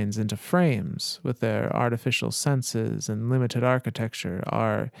human minds into frames with their artificial senses and limited architecture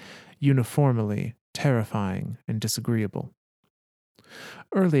are uniformly terrifying and disagreeable.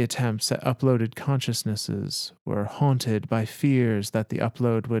 Early attempts at uploaded consciousnesses were haunted by fears that the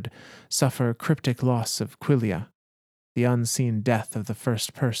upload would suffer cryptic loss of qualia, the unseen death of the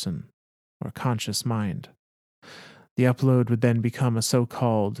first person, or conscious mind. The upload would then become a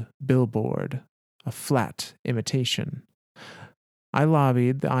so-called billboard, a flat imitation. I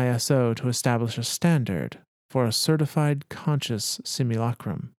lobbied the ISO to establish a standard for a certified conscious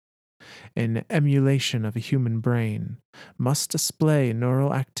simulacrum. An emulation of a human brain must display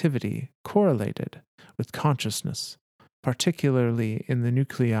neural activity correlated with consciousness, particularly in the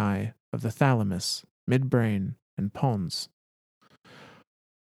nuclei of the thalamus, midbrain, and pons.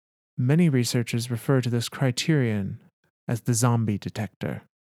 Many researchers refer to this criterion as the zombie detector.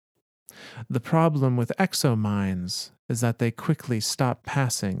 The problem with exominds is that they quickly stop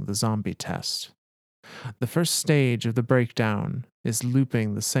passing the zombie test. The first stage of the breakdown is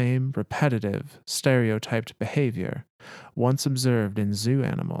looping the same repetitive, stereotyped behavior once observed in zoo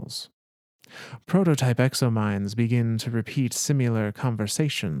animals. Prototype exominds begin to repeat similar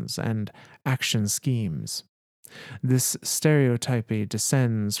conversations and action schemes. This stereotypy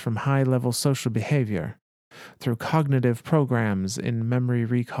descends from high-level social behavior through cognitive programs in memory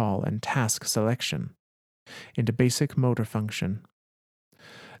recall and task selection into basic motor function.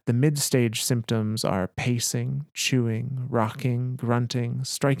 The mid-stage symptoms are pacing, chewing, rocking, grunting,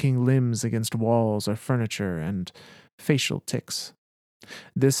 striking limbs against walls or furniture, and facial tics.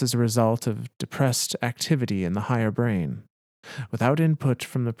 This is a result of depressed activity in the higher brain. Without input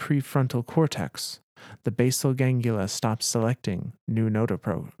from the prefrontal cortex, the basal ganglia stops selecting new motor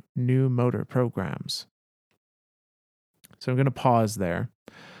programs. So I'm going to pause there.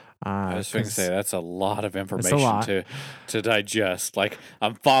 I was going to say that's a lot of a information lot. to digest. Like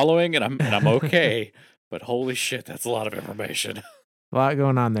I'm following and I'm okay, but holy shit, that's a lot of information. A lot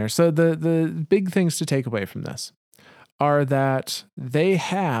going on there. So the big things to take away from this are that they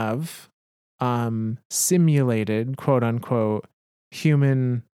have simulated, quote unquote,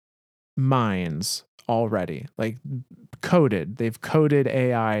 human minds already. Like coded. They've coded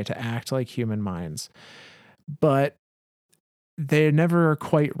AI to act like human minds. But they never are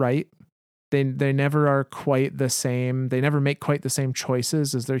quite right. they never are quite the same. They never make quite the same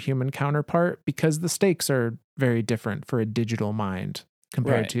choices as their human counterpart because the stakes are very different for a digital mind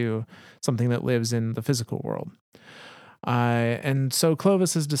compared Right. to something that lives in the physical world. And so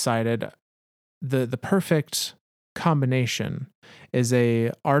Clovis has decided the perfect combination is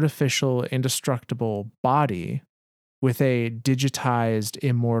a artificial indestructible body with a digitized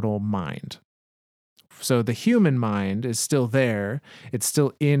immortal mind. So the human mind is still there. It's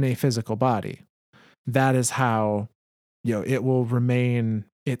still in a physical body. That is how, it will remain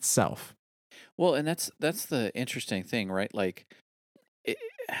itself. Well, and that's the interesting thing, right? Like it,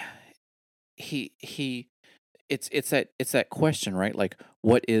 he it's that question, right? Like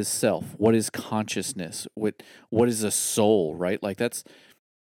what is self? What is consciousness? What is a soul, right? Like that's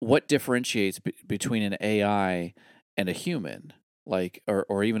what differentiates between an AI and a human, like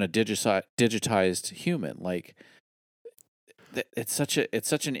or even a digitized human. Like it's such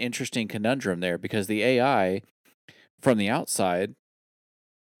an interesting conundrum there because the AI from the outside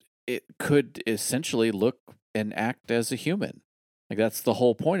it could essentially look and act as a human. Like that's the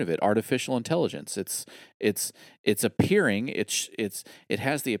whole point of it. Artificial intelligence. It's appearing. It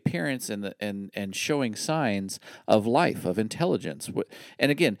has the appearance and showing signs of life, of intelligence. And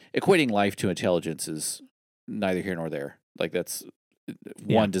again, equating life to intelligence is neither here nor there. Like that's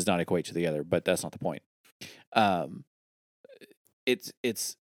Yeah. one does not equate to the other, but that's not the point. Um, it's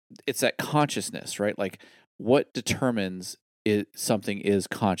it's that consciousness, right? Like what determines something is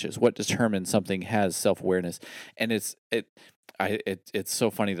conscious? What determines something has self awareness? And it's so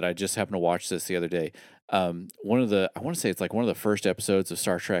funny that I just happened to watch this the other day. One of the I want to say it's like one of the first episodes of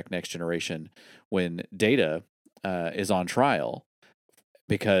Star Trek Next Generation when Data is on trial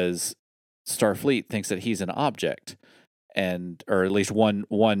because Starfleet thinks that he's an object and or at least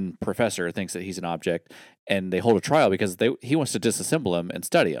one professor thinks that he's an object and they hold a trial because he wants to disassemble him and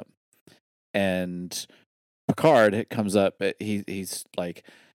study him. And Picard comes up, he's like,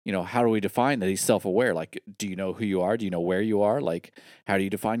 how do we define that he's self-aware? Like, do you know who you are? Do you know where you are? Like, how do you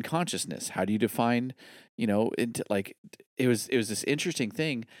define consciousness? How do you define, like it was this interesting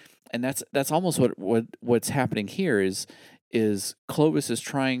thing, and that's almost what's happening here is Clovis is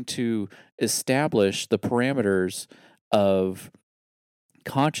trying to establish the parameters of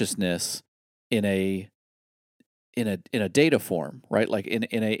consciousness in a data form, right? Like in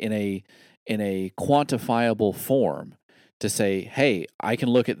a quantifiable form to say, hey, I can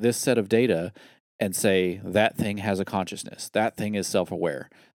look at this set of data and say that thing has a consciousness. That thing is self-aware.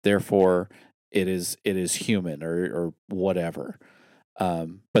 Therefore, it is human or whatever.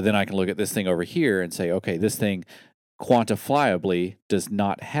 But then I can look at this thing over here and say, okay, this thing quantifiably does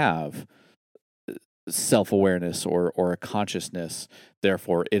not have self-awareness or a consciousness.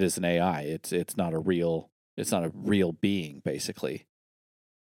 Therefore, it is an AI. It's not a real being, basically.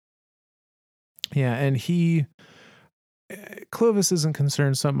 Yeah, and Clovis isn't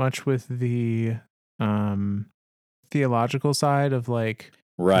concerned so much with the um theological side of like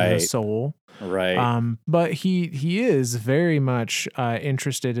the Right. soul. Right. But he is very much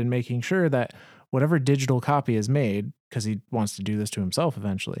interested in making sure that whatever digital copy is made, because he wants to do this to himself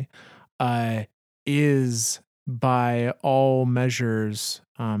eventually, uh, is by all measures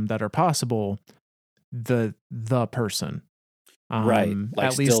that are possible the person. Right. Like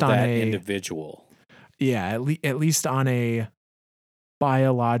At still least on that a individual. yeah, at least on a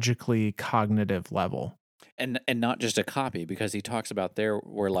biologically cognitive level. And not just a copy because he talks about there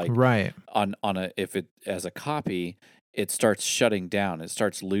where like Right. on a if it as a copy it starts shutting down. It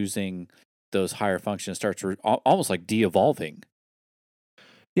starts losing those higher functions, starts almost like de-evolving.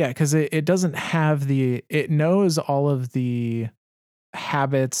 Yeah, because it doesn't have it knows all of the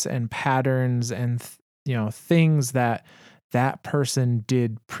habits and patterns and things that that person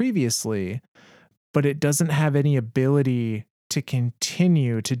did previously, but it doesn't have any ability to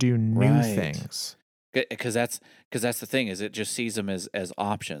continue to do new Right. things. Because that's the thing is it just sees them as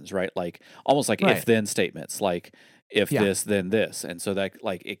options, right? Like almost like if Right. then statements, like if Yeah. this then this, and so that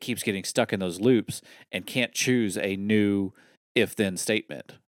like it keeps getting stuck in those loops and can't choose a new if then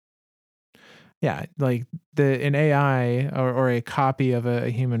statement. Yeah, like an AI or a copy of a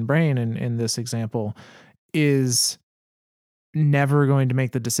human brain in this example is never going to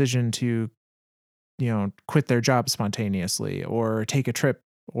make the decision to quit their job spontaneously or take a trip,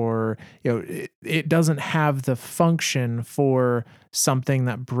 or it doesn't have the function for something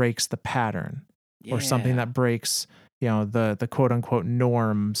that breaks the pattern or something Yeah. that breaks the quote unquote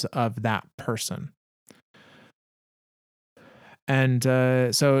norms of that person. And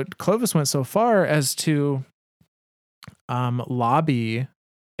so Clovis went so far as to lobby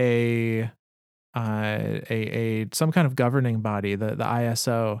a some kind of governing body, the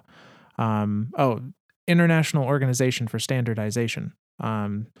ISO, International Organization for Standardization.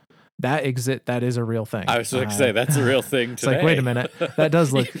 That is a real thing. I was going to say that's a real thing It's today. like, wait a minute, that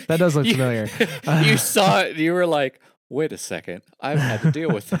does look familiar. You saw it, and you were like, "Wait a second, I've had to deal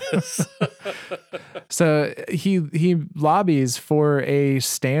with this." So he lobbies for a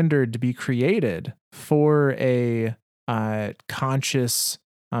standard to be created for a conscious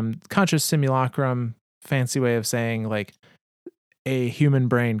simulacrum. Fancy way of saying like a human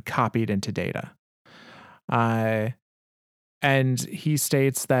brain copied into data. And he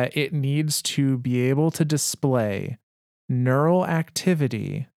states that it needs to be able to display neural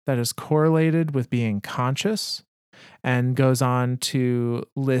activity that is correlated with being conscious, and goes on to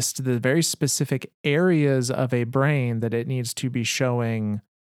list the very specific areas of a brain that it needs to be showing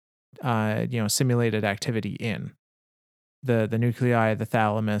simulated activity in. The nuclei, the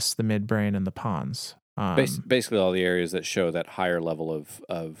thalamus, the midbrain, and the pons. Basically all the areas that show that higher level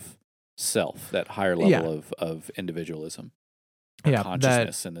of self, that higher level of individualism. Or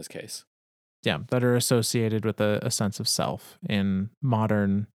consciousness in this case. Yeah, that are associated with a sense of self in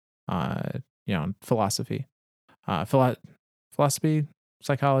modern, philosophy. Philosophy,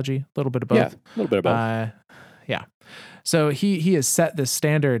 psychology, a little bit of both. Yeah, a little bit of both. Yeah. So he has set this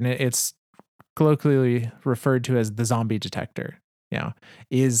standard, and it's colloquially referred to as the zombie detector.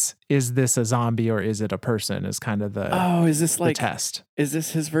 Is this a zombie or is it a person? Is kind of the is this like test? Is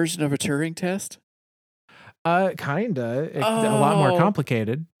this his version of a Turing test? Kinda. A lot more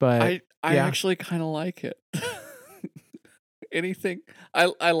complicated, but I actually kind of like it. Anything.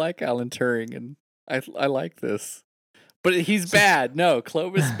 I like Alan Turing, and I like this. But he's bad. No,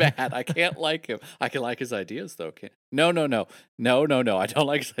 Clovis bad. I can't like him. I can like his ideas though. No. I don't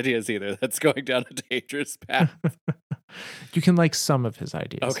like his ideas either. That's going down a dangerous path. You can like some of his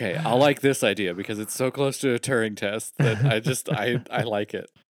ideas. Okay, I'll like this idea because it's so close to a Turing test that I like it.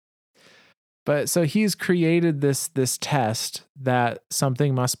 But so he's created this test that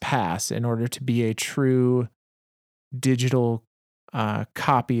something must pass in order to be a true digital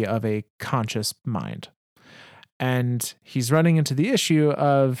copy of a conscious mind. And he's running into the issue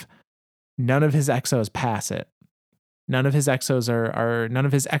of none of his exos pass it. None of his exos are none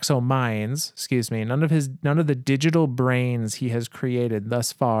of his exo minds, none of the digital brains he has created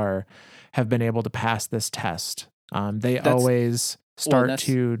thus far have been able to pass this test. They always start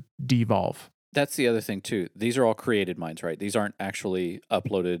to devolve. That's the other thing too. These are all created minds, right? These aren't actually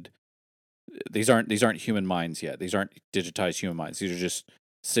uploaded. These aren't human minds yet. These aren't digitized human minds. These are just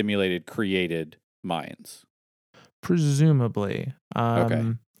simulated, created minds. Presumably.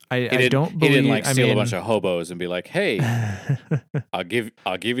 Okay. I don't believe he didn't steal a bunch of hobos and be like, "Hey, I'll give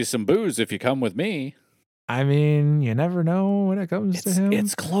you some booze if you come with me." I mean, you never know when it comes to him.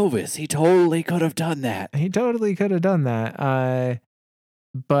 It's Clovis. He totally could have done that.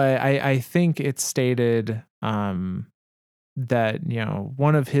 But I think it's stated that,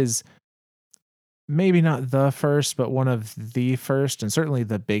 one of his, maybe not the first, but one of the first, and certainly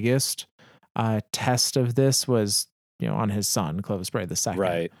the biggest test of this was, on his son, Clovis Bray II.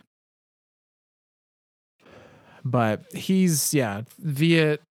 Right. But he's,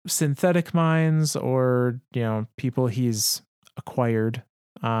 via synthetic minds or, people he's acquired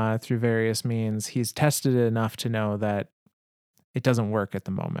through various means, he's tested it enough to know that it doesn't work at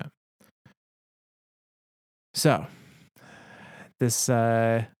the moment. So this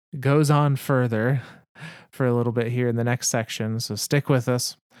goes on further for a little bit here in the next section, so stick with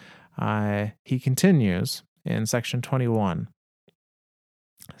us. He continues in section 21,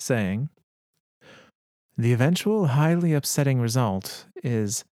 saying, "The eventual highly upsetting result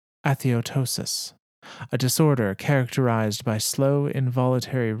is atheotosis, a disorder characterized by slow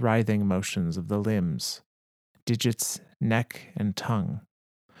involuntary writhing motions of the limbs, digits, neck, and tongue.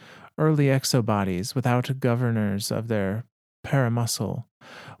 Early exobodies, without governors of their paramuscle,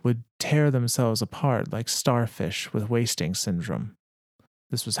 would tear themselves apart like starfish with wasting syndrome.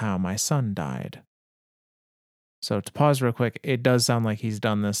 This was how my son died." So to pause real quick, it does sound like he's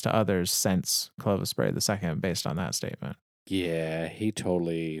done this to others since Clovis Bray II, based on that statement. Yeah, he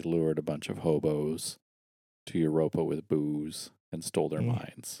totally lured a bunch of hobos to Europa with booze and stole their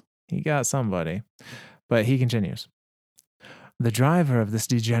minds. He got somebody. But he continues. "The driver of this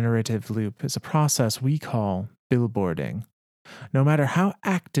degenerative loop is a process we call billboarding. No matter how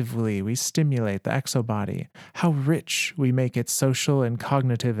actively we stimulate the exobody, how rich we make its social and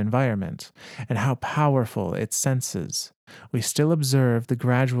cognitive environment, and how powerful its senses, we still observe the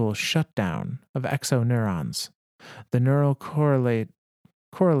gradual shutdown of exoneurons. The neural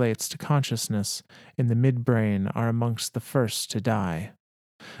correlates to consciousness in the midbrain are amongst the first to die.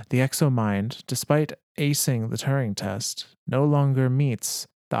 The exomind, despite acing the Turing test, no longer meets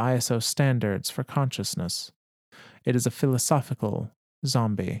the ISO standards for consciousness. It is a philosophical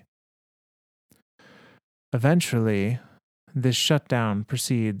zombie. Eventually, this shutdown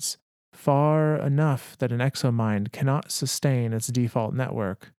proceeds far enough that an exomind cannot sustain its default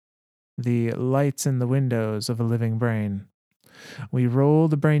network, the lights in the windows of a living brain. We roll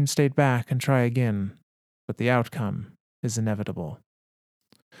the brain state back and try again, but the outcome is inevitable.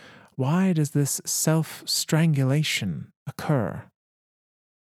 Why does this self-strangulation occur?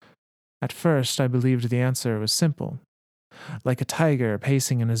 At first, I believed the answer was simple. Like a tiger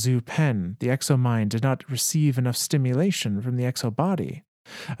pacing in a zoo pen, the exomind did not receive enough stimulation from the exobody.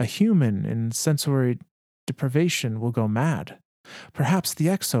 A human in sensory deprivation will go mad. Perhaps the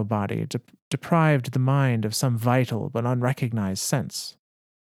exobody deprived the mind of some vital but unrecognized sense.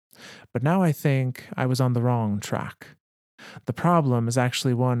 But now I think I was on the wrong track. The problem is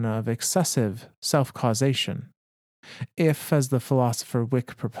actually one of excessive self-causation. If, as the philosopher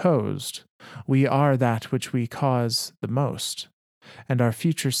Wick proposed, we are that which we cause the most, and our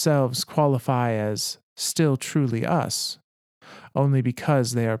future selves qualify as still truly us, only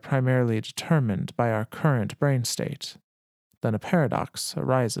because they are primarily determined by our current brain state, then a paradox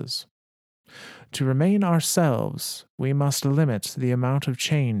arises. To remain ourselves, we must limit the amount of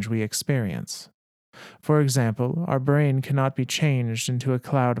change we experience. For example, our brain cannot be changed into a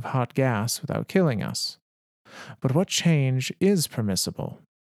cloud of hot gas without killing us. But what change is permissible?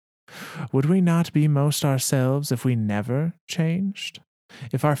 Would we not be most ourselves if we never changed?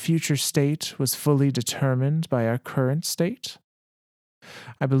 If our future state was fully determined by our current state?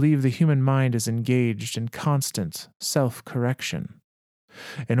 I believe the human mind is engaged in constant self-correction.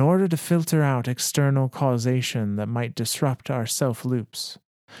 In order to filter out external causation that might disrupt our self-loops,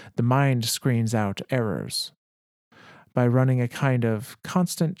 the mind screens out errors by running a kind of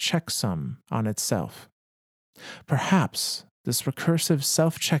constant checksum on itself. Perhaps this recursive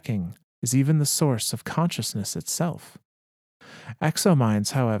self-checking is even the source of consciousness itself.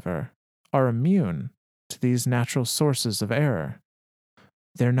 Exominds, however, are immune to these natural sources of error.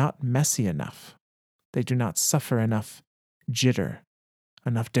 They're not messy enough. They do not suffer enough jitter,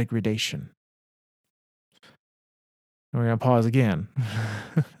 enough degradation. We're going to pause again.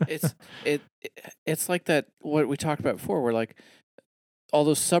 It's like that, what we talked about before, where like all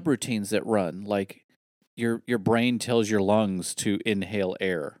those subroutines that run, like your brain tells your lungs to inhale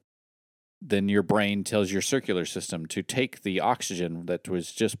air. Then your brain tells your circular system to take the oxygen that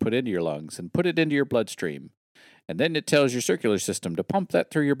was just put into your lungs and put it into your bloodstream. And then it tells your circular system to pump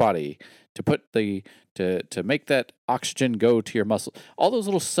that through your body, to put to make that oxygen go to your muscle. All those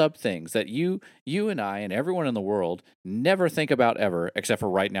little sub things that you and I and everyone in the world never think about ever, except for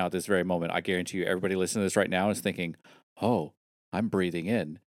right now at this very moment. I guarantee you, everybody listening to this right now is thinking, "Oh, I'm breathing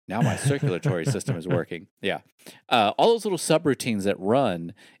in. Now my circulatory system is working." Yeah. All those little subroutines that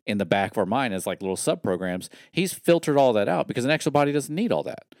run in the back of our mind as like little sub programs, he's filtered all that out because an exobody doesn't need all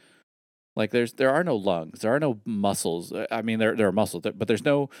that. Like there are no lungs, there are no muscles. I mean, there are muscles, but there's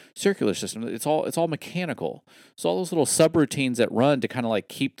no circular system. It's all mechanical. So all those little subroutines that run to kind of like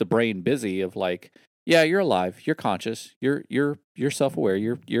keep the brain busy of like, yeah, you're alive, you're conscious, you're self-aware,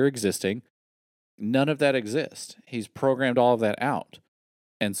 you're existing. None of that exists. He's programmed all of that out.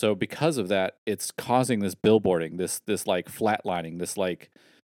 And so because of that, it's causing this billboarding, this like flatlining, this like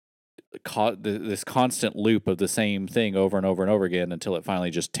this constant loop of the same thing over and over and over again until it finally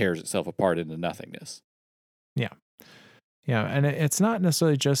just tears itself apart into nothingness. Yeah. Yeah, and it's not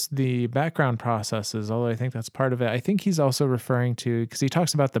necessarily just the background processes, although I think that's part of it. I think he's also referring to, because he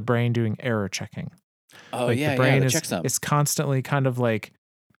talks about the brain doing error checking. Oh, like yeah, the brain the is checksum. Constantly kind of like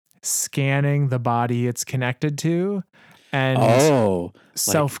scanning the body it's connected to and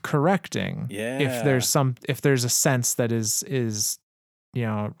self-correcting if there's a sense that is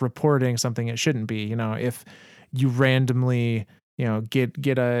reporting something it shouldn't be. If you randomly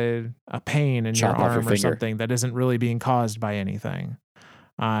get a pain in your arm or something that isn't really being caused by anything,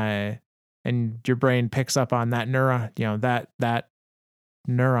 and your brain picks up on that neuron, that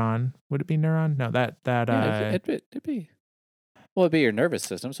neuron. Would it be neuron? No, it'd be. Well, it'd be your nervous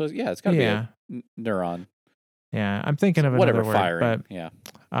system. So yeah, it's got to be a neuron. Yeah, I'm thinking of another word, firing. But yeah,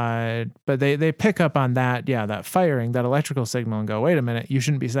 but they pick up on that. Yeah, that firing, that electrical signal, and go, wait a minute, you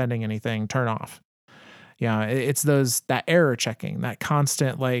shouldn't be sending anything. Turn off. Yeah, it's that error checking, that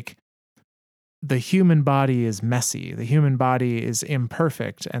constant like. The human body is messy. The human body is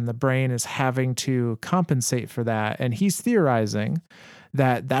imperfect, and the brain is having to compensate for that. And he's theorizing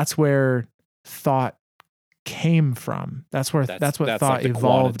that that's where thought came from. That's what thought like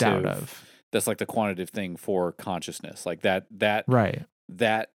evolved out of. That's like the quantitative thing for consciousness. Like that right.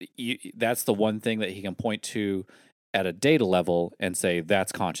 That's the one thing that he can point to at a data level and say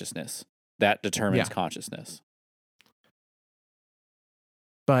that's consciousness. That determines Yeah. consciousness.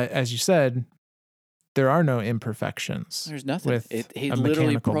 But as you said, there are no imperfections. There's nothing. With He a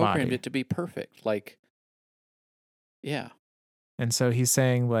literally mechanical programmed body. it to be perfect. Like, yeah. And so he's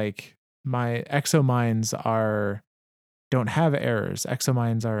saying, like, my exominds don't have errors.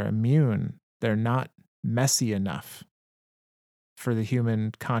 Exominds are immune. They're not messy enough for the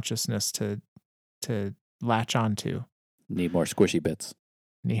human consciousness to latch onto. Need more squishy bits.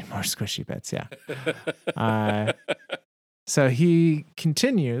 Need more squishy bits, yeah. So he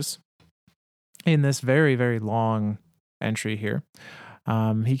continues in this very, very long entry here.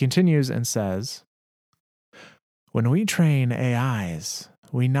 He continues and says, when we train AIs,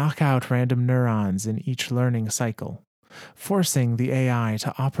 we knock out random neurons in each learning cycle, forcing the AI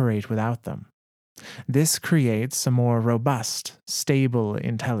to operate without them. This creates a more robust, stable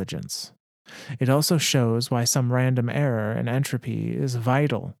intelligence. It also shows why some random error and entropy is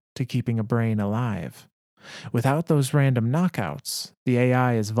vital to keeping a brain alive. Without those random knockouts, the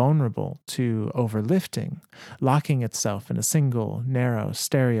AI is vulnerable to overlifting, locking itself in a single, narrow,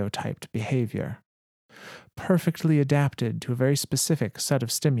 stereotyped behavior. Perfectly adapted to a very specific set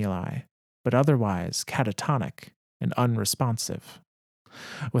of stimuli, but otherwise catatonic and unresponsive.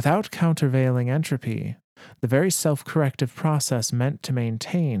 Without countervailing entropy, the very self-corrective process meant to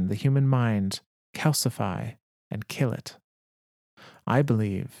maintain the human mind calcify and kill it. I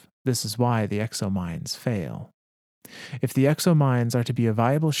believe this is why the exominds fail. If the exominds are to be a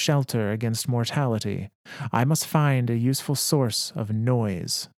viable shelter against mortality, I must find a useful source of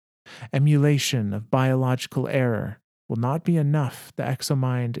noise. Emulation of biological error will not be enough. The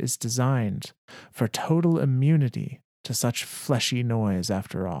exomind is designed for total immunity to such fleshy noise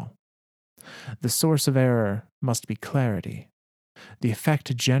after all. The source of error must be clarity, the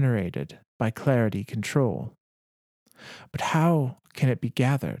effect generated by clarity control. But how can it be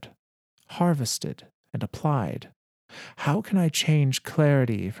gathered, harvested, and applied? How can I change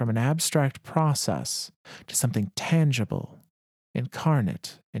clarity from an abstract process to something tangible,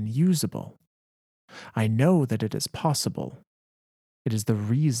 incarnate, and usable? I know that it is possible. It is the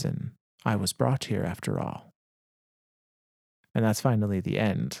reason I was brought here after all. And that's finally the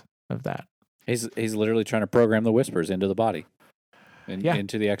end of that. He's literally trying to program the whispers into the body,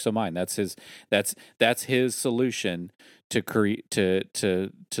 into the exomind. That's his solution to create to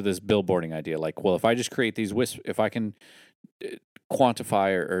this billboarding idea. Like, well, if I just create these if I can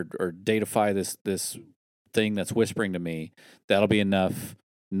quantify or datafy this thing that's whispering to me, that'll be enough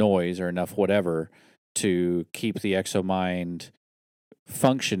noise or enough whatever to keep the exomind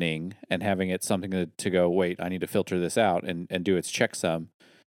functioning and having it something to go, wait, I need to filter this out and do its checksum,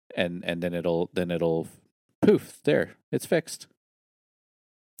 and then it'll poof, there, it's fixed.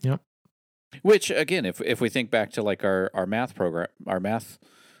 Yep. Which again, if we think back to like our math program, our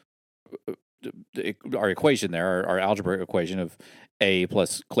equation there, our algebraic equation of A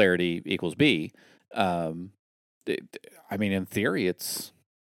plus clarity equals B, I mean, in theory,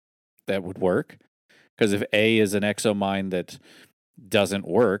 that would work, because if A is an exomind that doesn't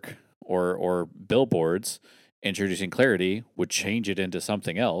work, or billboards, introducing clarity would change it into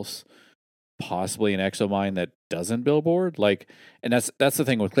something else, possibly an exomind that doesn't billboard. Like, and that's the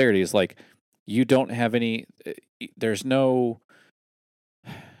thing with clarity, is like, you don't have any, there's no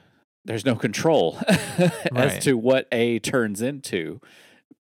control as to what A turns into.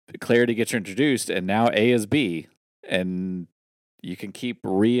 Clarity gets introduced, and now A is B, and you can keep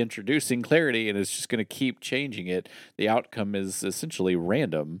reintroducing clarity, and it's just going to keep changing it. The outcome is essentially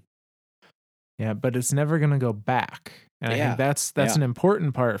random. Yeah, but it's never going to go back. And I think that's an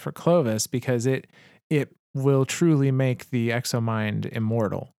important part for Clovis, because it will truly make the exomind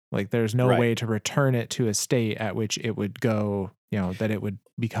immortal. Like, there's no way to return it to a state at which it would go, that it would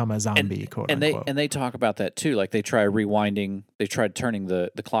become a zombie, quote unquote. And they talk about that too. Like, they tried turning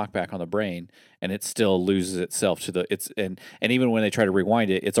the clock back on the brain, and it still loses itself to and even when they try to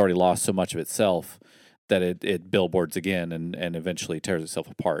rewind it, it's already lost so much of itself that it billboards again and eventually tears itself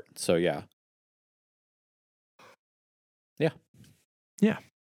apart. So yeah.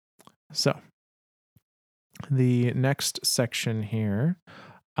 So the next section here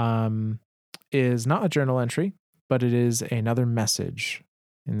is not a journal entry, but it is another message,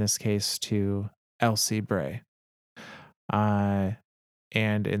 in this case to Elsie Bray. And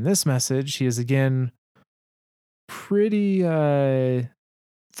in this message, he is again pretty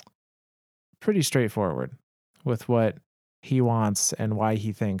straightforward with what he wants and why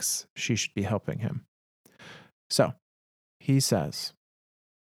he thinks she should be helping him. So he says,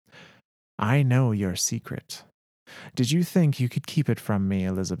 I know your secret. Did you think you could keep it from me,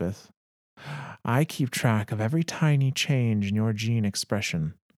 Elizabeth? I keep track of every tiny change in your gene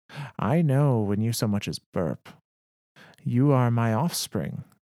expression. I know when you so much as burp. You are my offspring.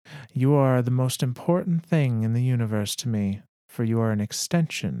 You are the most important thing in the universe to me, for you are an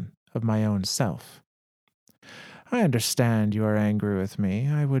extension of my own self. I understand you are angry with me.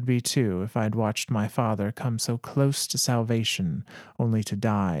 I would be too if I'd watched my father come so close to salvation only to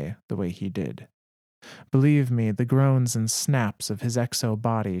die the way he did. Believe me, the groans and snaps of his exo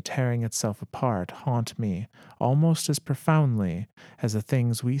body tearing itself apart haunt me almost as profoundly as the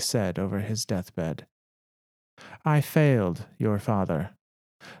things we said over his deathbed. I failed, your father.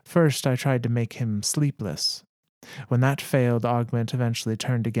 First, I tried to make him sleepless. When that failed augment eventually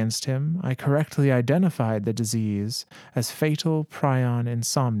turned against him, I correctly identified the disease as fatal prion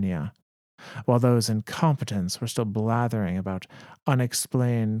insomnia, while those in competence were still blathering about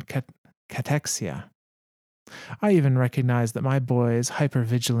unexplained cachexia. I even recognized that my boy's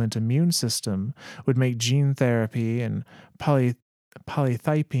hypervigilant immune system would make gene therapy and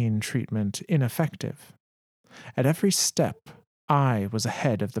polythipine treatment ineffective. At every step, I was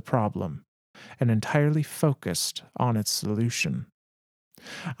ahead of the problem and entirely focused on its solution.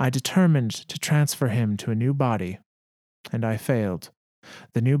 I determined to transfer him to a new body, and I failed.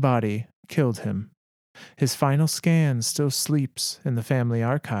 The new body killed him. His final scan still sleeps in the family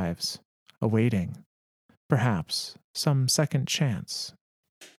archives, awaiting, perhaps, some second chance.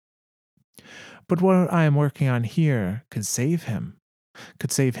 But what I am working on here could save him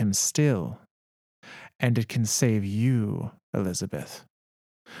still, and it can save you, Elizabeth.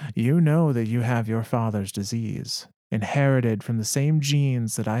 You know that you have your father's disease, inherited from the same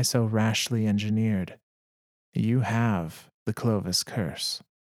genes that I so rashly engineered. You have the Clovis curse.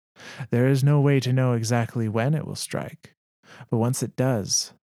 There is no way to know exactly when it will strike, but once it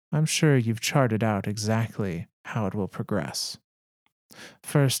does, I'm sure you've charted out exactly how it will progress.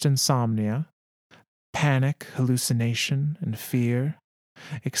 First, insomnia, panic, hallucination, and fear,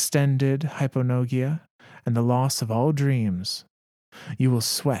 extended hyponagia, and the loss of all dreams. You will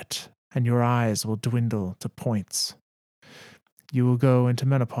sweat, and your eyes will dwindle to points. You will go into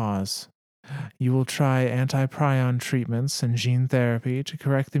menopause. You will try anti-prion treatments and gene therapy to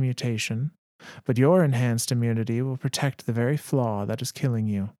correct the mutation, but your enhanced immunity will protect the very flaw that is killing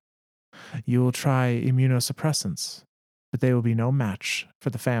you. You will try immunosuppressants, but they will be no match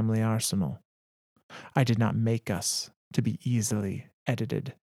for the family arsenal. I did not make us to be easily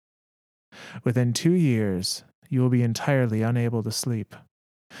edited. Within 2 years, you will be entirely unable to sleep.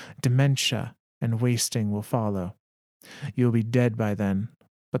 Dementia and wasting will follow. You will be dead by then,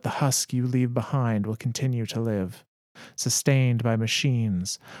 but the husk you leave behind will continue to live, sustained by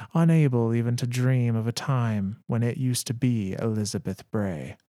machines, unable even to dream of a time when it used to be Elizabeth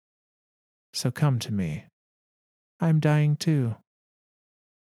Bray. So come to me. I'm dying too.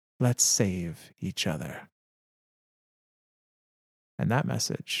 Let's save each other. And that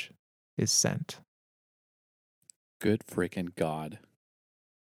message is sent. Good freaking God.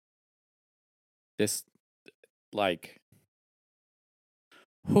 This, like,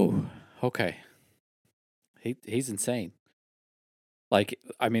 whew, okay. He's insane. Like,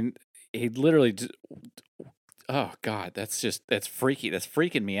 I mean, he literally, oh God, that's freaky. That's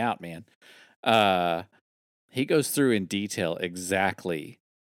freaking me out, man. He goes through in detail exactly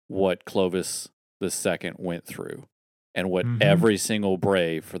what Clovis II went through and what every single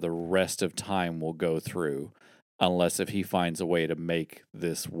Bray for the rest of time will go through, unless if he finds a way to make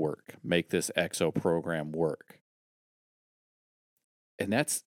this work, make this exo program work. And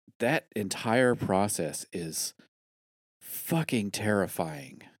that entire process is fucking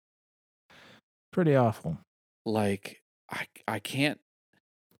terrifying. Pretty awful. Like, I can't,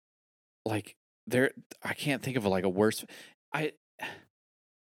 like, there, I can't think of like a worse. I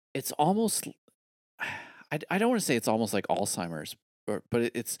It's almost, I don't want to say it's almost like Alzheimer's, but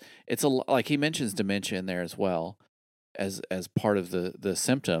it's like he mentions dementia in there as well as part of the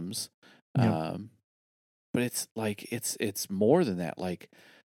symptoms. Yep. But it's like it's more than that. Like,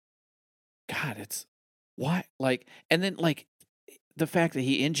 God, it's why, like, and then like the fact that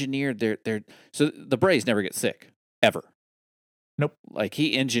he engineered their so the Brays never get sick ever. Nope. Like,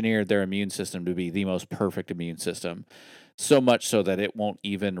 he engineered their immune system to be the most perfect immune system, so much so that it won't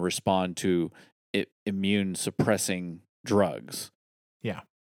even respond to immune suppressing drugs. Yeah.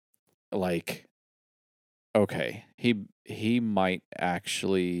 Like, okay, he might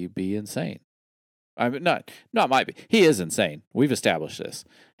actually be insane. I mean, not might be. He is insane. We've established this.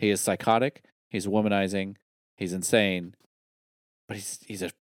 He is psychotic. He's womanizing. He's insane. But he's a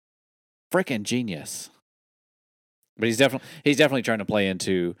freaking genius. But he's definitely trying to play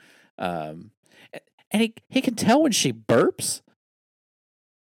into, and he can tell when she burps.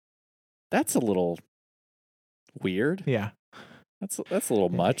 That's a little weird. Yeah. That's a little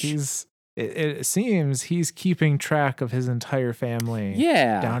much. It seems he's keeping track of his entire family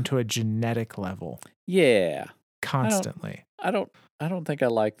Yeah. down to a genetic level Yeah. constantly. I don't think I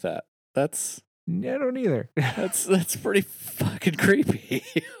like that. I don't either. That's pretty fucking creepy.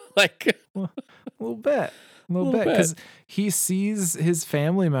 Like a little bit, because he sees his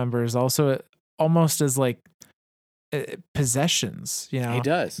family members also almost as like possessions. You know, he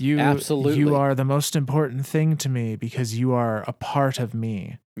does. you Absolutely. you are the most important thing to me because you are a part of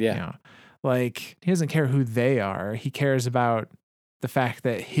me. Yeah. You know, like he doesn't care who they are. He cares about the fact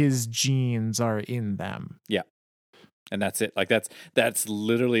that his genes are in them. Yeah. And that's it. Like that's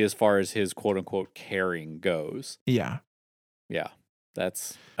literally as far as his quote unquote caring goes. Yeah. Yeah.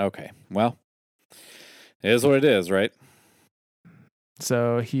 That's okay. Well, it is what it is, right?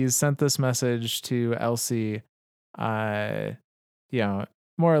 So he's sent this message to Elsie, you know,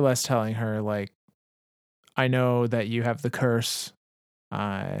 more or less telling her, like, I know that you have the curse.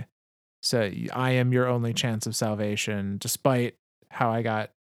 So I am your only chance of salvation, despite how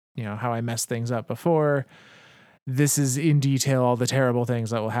I messed things up before. This is in detail all the terrible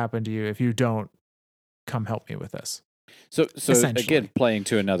things that will happen to you if you don't come help me with this. So again, playing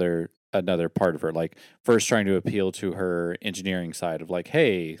to another part of her, like first trying to appeal to her engineering side of like,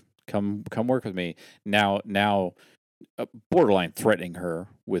 hey, come work with me. Now, borderline threatening her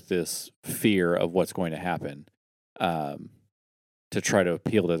with this fear of what's going to happen, to try to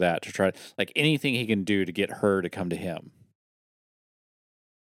appeal to that, to try like anything he can do to get her to come to him.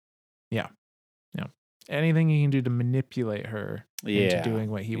 Yeah. Anything he can do to manipulate her into doing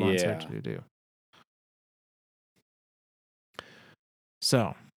what he wants her to do.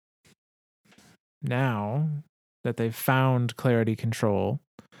 So now that they've found clarity control,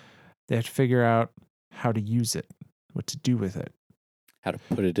 they have to figure out how to use it, what to do with it. How to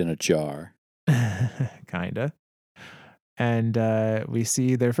put it in a jar. Kinda. And we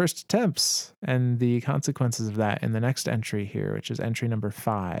see their first attempts and the consequences of that in the next entry here, which is entry number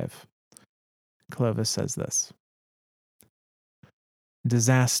 5. Clovis says this.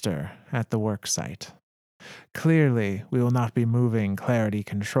 Disaster at the worksite. Clearly, we will not be moving clarity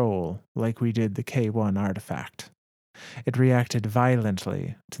control like we did the K1 artifact. It reacted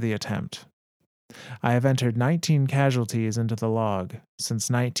violently to the attempt. I have entered 19 casualties into the log, since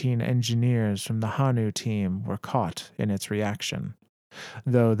 19 engineers from the Hanu team were caught in its reaction,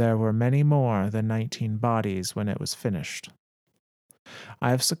 though there were many more than 19 bodies when it was finished. I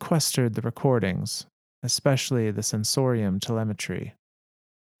have sequestered the recordings, especially the sensorium telemetry.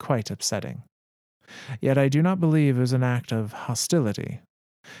 Quite upsetting. Yet I do not believe it was an act of hostility.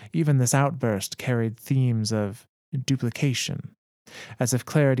 Even this outburst carried themes of duplication, as if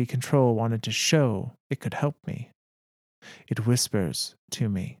clarity control wanted to show it could help me. It whispers to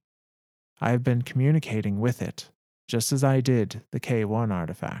me. I have been communicating with it, just as I did the K1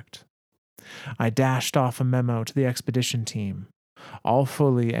 artifact. I dashed off a memo to the expedition team, all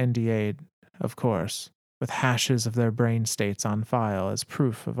fully NDA'd, of course, with hashes of their brain states on file as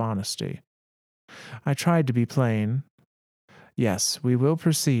proof of honesty. I tried to be plain. Yes, we will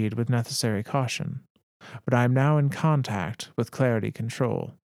proceed with necessary caution, but I am now in contact with clarity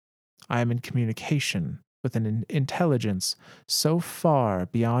control. I am in communication with an intelligence so far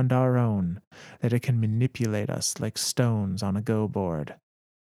beyond our own that it can manipulate us like stones on a go board.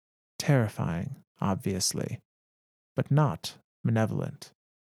 Terrifying, obviously, but not malevolent.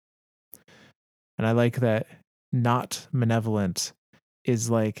 And I like that not malevolent is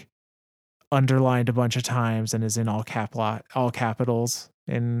like underlined a bunch of times and is in all capitals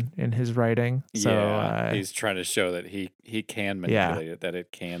in his writing. So he's trying to show that he can manipulate it, that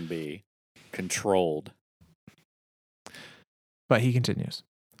it can be controlled. But he continues.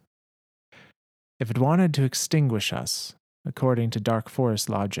 If it wanted to extinguish us, according to Dark Forest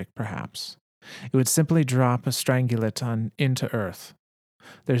logic perhaps, it would simply drop a strangulet into Earth.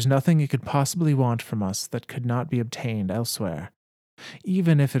 There's nothing it could possibly want from us that could not be obtained elsewhere.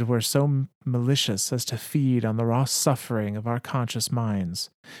 Even if it were so malicious as to feed on the raw suffering of our conscious minds,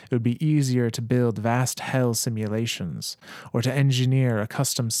 it would be easier to build vast hell simulations, or to engineer a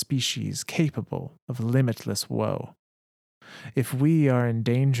custom species capable of limitless woe. If we are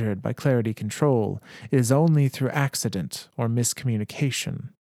endangered by clarity control, it is only through accident or miscommunication,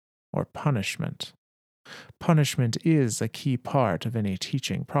 or punishment. Punishment is a key part of any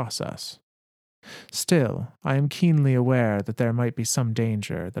teaching process. Still, I am keenly aware that there might be some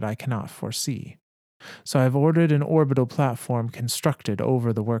danger that I cannot foresee. So I have ordered an orbital platform constructed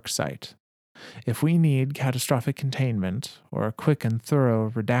over the worksite. If we need catastrophic containment or a quick and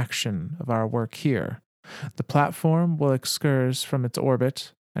thorough redaction of our work here, the platform will excurse from its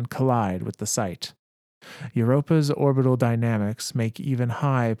orbit and collide with the site. Europa's orbital dynamics make even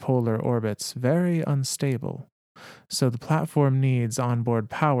high polar orbits very unstable, so the platform needs onboard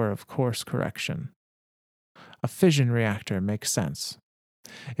power of course correction. A fission reactor makes sense.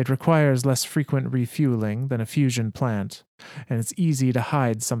 It requires less frequent refueling than a fusion plant, and it's easy to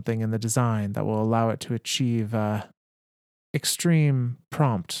hide something in the design that will allow it to achieve extreme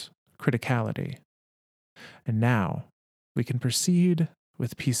prompt criticality. And now we can proceed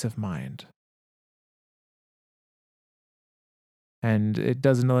with peace of mind. And it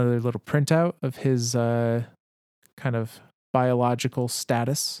does another little printout of his kind of biological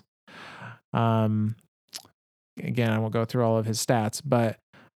status. Again, I won't go through all of his stats, but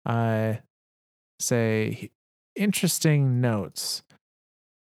say interesting notes.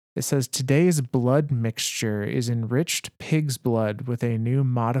 It says today's blood mixture is enriched pig's blood with a new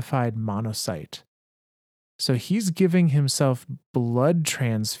modified monocyte. So he's giving himself blood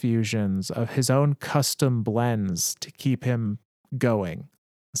transfusions of his own custom blends to keep him going,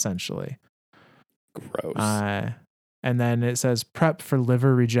 essentially. Gross. And then it says prep for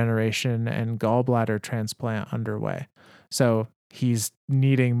liver regeneration and gallbladder transplant underway. So he's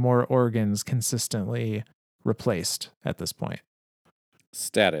needing more organs consistently replaced at this point.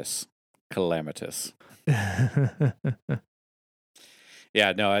 Status calamitous. Yeah,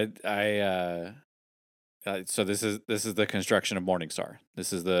 no, so this is the construction of Morningstar.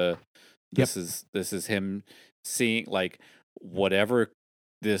 This is him seeing like whatever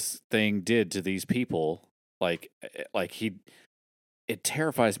this thing did to these people. It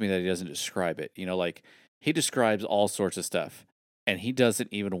terrifies me that he doesn't describe it. Like he describes all sorts of stuff, and he doesn't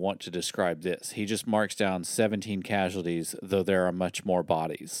even want to describe this. He just marks down 17 casualties, though there are much more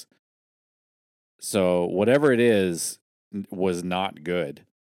bodies. So whatever it is was not good.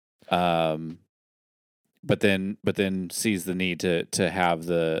 But then sees the need to have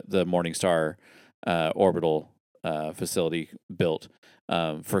the Morningstar orbital facility built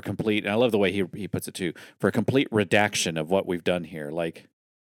for complete. And I love the way he puts it too, for a complete redaction of what we've done here. Like,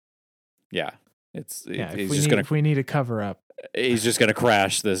 yeah, if we need a cover up, he's just gonna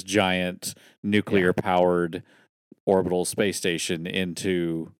crash this giant nuclear powered orbital space station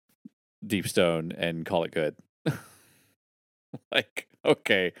into Deepstone and call it good. Like,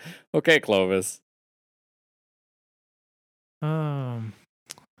 okay, Clovis.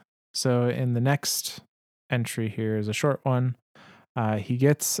 So in the next entry here is a short one. He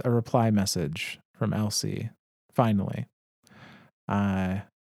gets a reply message from Elsie, finally. And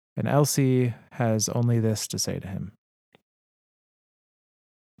Elsie has only this to say to him.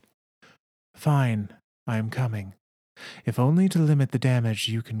 Fine, I am coming. If only to limit the damage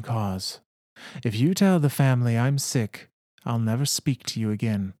you can cause. If you tell the family I'm sick, I'll never speak to you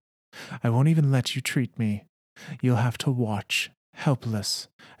again. I won't even let you treat me. You'll have to watch, helpless,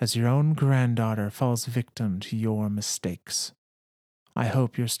 as your own granddaughter falls victim to your mistakes. I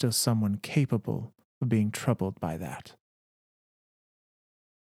hope you're still someone capable of being troubled by that.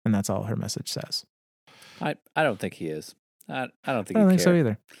 And that's all her message says. I don't think he is. I don't think I don't think so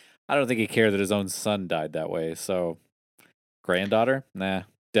either. I don't think he cared that his own son died that way. So, granddaughter? Nah,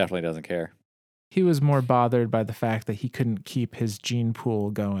 definitely doesn't care. He was more bothered by the fact that he couldn't keep his gene pool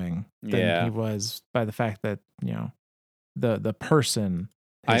going than he was by the fact that, the person,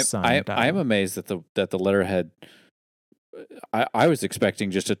 his son, died. I'm amazed that the letterhead. I was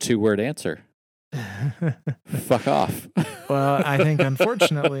expecting just a 2-word answer. Fuck off. Well, I think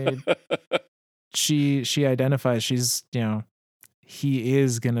unfortunately she identifies he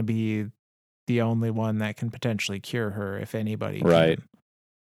is going to be the only one that can potentially cure her if anybody right. can.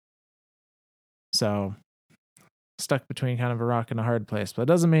 So stuck between kind of a rock and a hard place, but it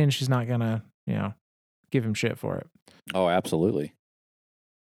doesn't mean she's not going to, give him shit for it. Oh, absolutely.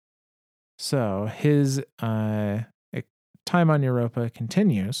 So his time on Europa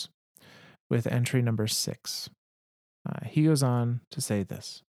continues with entry number 6. He goes on to say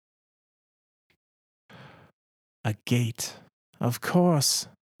this. A gate. Of course.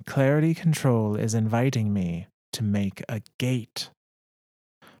 Clarity Control is inviting me to make a gate.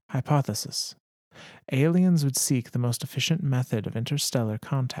 Hypothesis. Aliens would seek the most efficient method of interstellar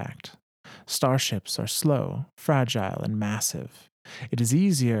contact. Starships are slow, fragile, and massive. It is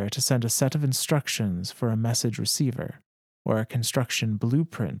easier to send a set of instructions for a message receiver, or a construction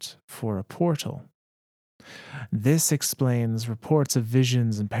blueprint for a portal. This explains reports of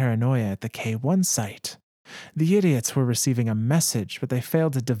visions and paranoia at the K1 site. The idiots were receiving a message, but they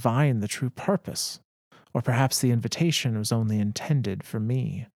failed to divine the true purpose. Or perhaps the invitation was only intended for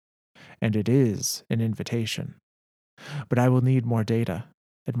me. And it is an invitation. But I will need more data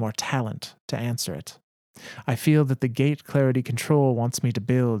and more talent to answer it. I feel that the gate Clarity Control wants me to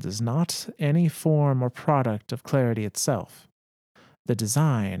build is not any form or product of Clarity itself. The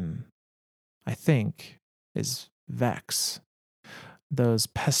design, I think, is Vex. Those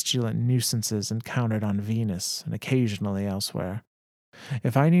pestilent nuisances encountered on Venus and occasionally elsewhere.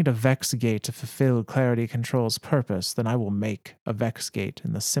 If I need a Vex gate to fulfill Clarity Control's purpose, then I will make a Vex gate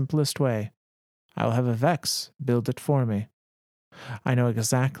in the simplest way. I will have a Vex build it for me. I know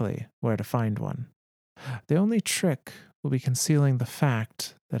exactly where to find one. The only trick will be concealing the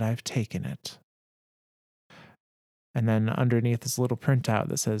fact that I've taken it. And then underneath is a little printout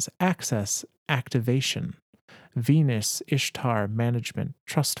that says Access Activation. Venus Ishtar Management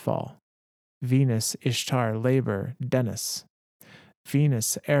Trust Fall. Venus Ishtar Labor Dennis.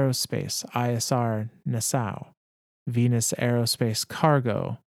 Venus Aerospace ISR Nassau. Venus Aerospace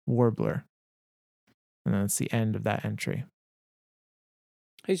Cargo Warbler. And that's the end of that entry.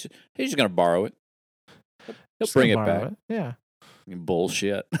 He's just gonna borrow it. He'll Just bring it gonna borrow back. Yeah.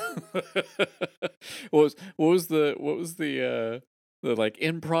 Bullshit. what was the like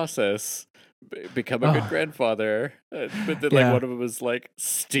in process become a good grandfather, but then like one of them was like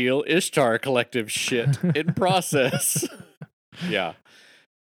steal Ishtar Collective shit in process. Yeah.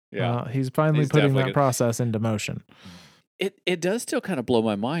 Well, he's finally putting that process into motion. It does still kind of blow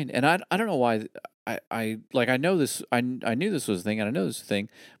my mind, and I don't know why. I know this. I knew this was a thing, and I know this was a thing,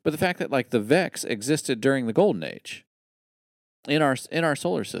 but the fact that like the Vex existed during the Golden Age in our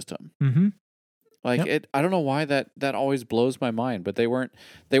solar system. Mm-hmm. Like I don't know why that always blows my mind, but they weren't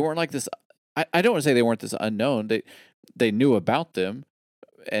like this. I don't want to say they weren't this unknown. They knew about them,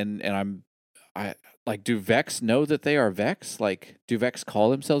 and I like, do Vex know that they are Vex? Like, do Vex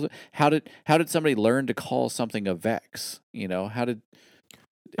call themselves? How did somebody learn to call something a Vex? You know, how did?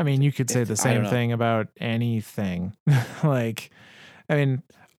 I mean, you could say the same thing about anything. Like, I mean,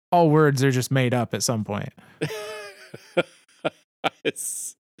 all words are just made up at some point.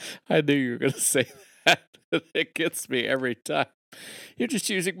 I knew you were going to say that. It gets me every time. You're just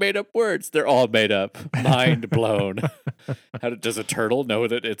using made up words. They're all made up. Mind blown. Does a turtle know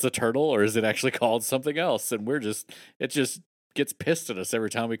that it's a turtle, or is it actually called something else? And it just gets pissed at us every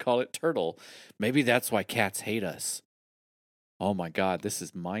time we call it turtle. Maybe that's why cats hate us. Oh my God, this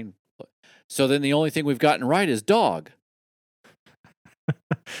is mind. So then the only thing we've gotten right is dog.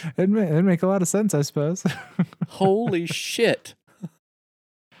 It'd make a lot of sense, I suppose. Holy shit.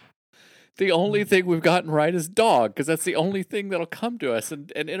 The only thing we've gotten right is dog, because that's the only thing that'll come to us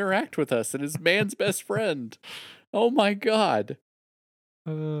and interact with us and is man's best friend. Oh my God.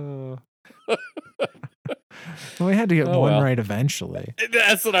 Well, we had to get one right eventually.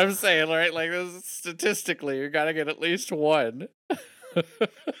 That's what I'm saying, right? Like, statistically, you got to get at least one. But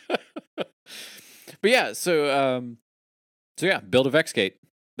yeah, so yeah, build a Vex gate.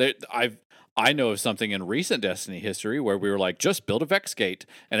 I know of something in recent Destiny history where we were like, just build a Vex gate,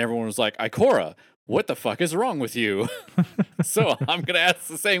 and everyone was like, Ikora, what the fuck is wrong with you? So I'm gonna ask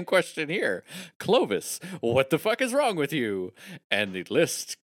the same question here. Clovis, what the fuck is wrong with you? And the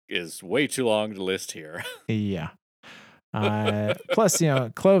list is way too long to list here. Yeah. Plus,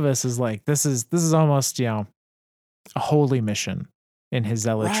 Clovis is like, this is almost, a holy mission in his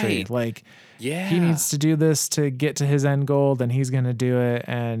zealotry. Right. Like, yeah, he needs to do this to get to his end goal, then he's going to do it.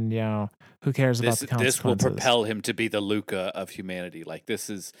 And, who cares about the consequences? This will propel him to be the Luca of humanity. Like, this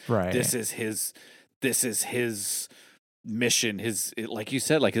is his mission. Like you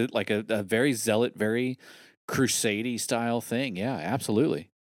said, like a very zealot, very crusade-y style thing. Yeah, absolutely.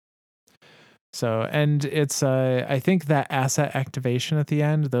 So, and it's, I think that asset activation at the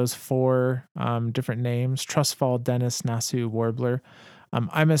end, those 4 different names, Trustfall, Dennis, Nasu, Warbler,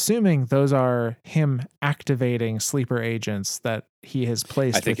 I'm assuming those are him activating sleeper agents that he has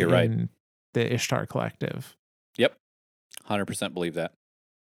placed within the Ishtar Collective. Yep. 100% believe that.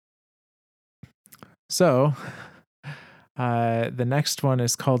 So, the next one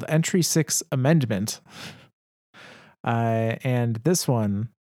is called Entry 6 Amendment. And this one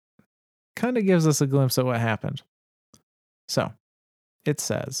kind of gives us a glimpse of what happened. So, it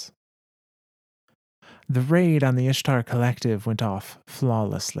says, the raid on the Ishtar Collective went off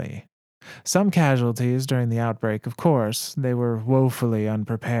flawlessly. Some casualties during the outbreak, of course. They were woefully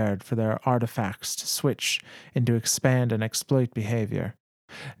unprepared for their artifacts to switch into expand and exploit behavior.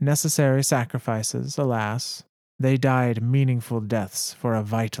 Necessary sacrifices, alas. They died meaningful deaths for a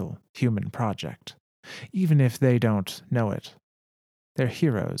vital human project. Even if they don't know it. They're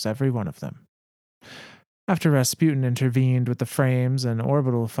heroes, every one of them. After Rasputin intervened with the frames and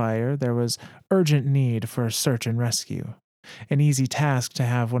orbital fire, there was urgent need for search and rescue. An easy task to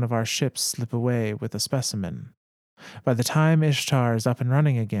have one of our ships slip away with a specimen. By the time Ishtar is up and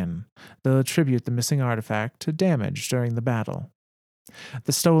running again, they'll attribute the missing artifact to damage during the battle.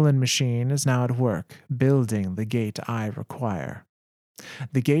 The stolen machine is now at work, building the gate I require.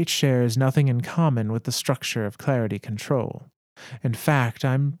 The gate shares nothing in common with the structure of Clarity Control. In fact,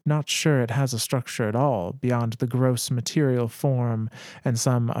 I'm not sure it has a structure at all beyond the gross material form and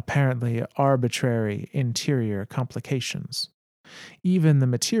some apparently arbitrary interior complications. Even the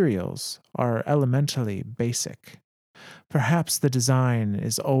materials are elementally basic. Perhaps the design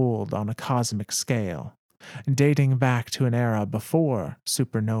is old on a cosmic scale, dating back to an era before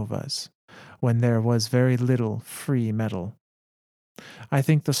supernovas, when there was very little free metal. I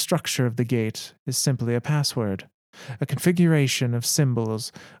think the structure of the gate is simply a password, a configuration of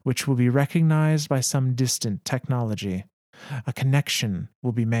symbols which will be recognized by some distant technology. A connection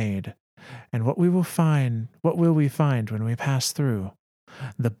will be made, and what will we find when we pass through?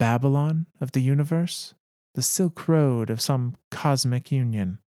 The Babylon of the universe? The Silk Road of some cosmic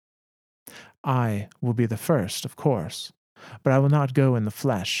union? I will be the first, of course, but I will not go in the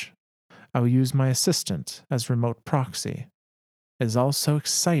flesh. I will use my assistant as remote proxy. It is all so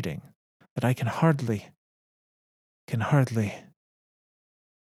exciting that I can hardly.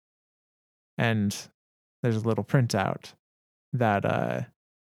 And there's a little printout that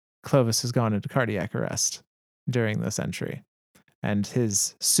Clovis has gone into cardiac arrest during this entry, and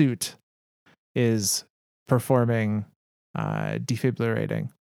his suit is performing defibrillating,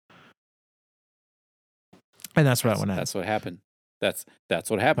 and that's where that one ends. That's what happened. That's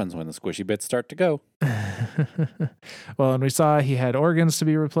what happens when the squishy bits start to go. Well, and we saw he had organs to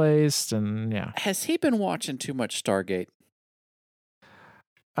be replaced, and yeah. Has he been watching too much Stargate?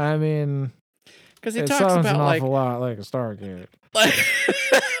 I mean, because he it talks sounds about an like awful lot like a Stargate.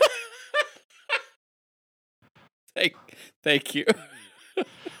 Thank you. It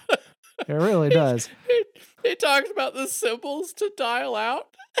really does. He talks about the symbols to dial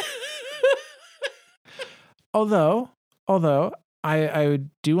out. Although I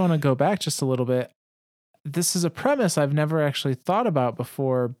do want to go back just a little bit. This is a premise I've never actually thought about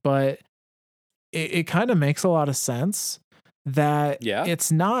before, but it kind of makes a lot of sense that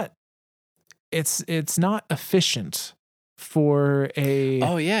it's not efficient for a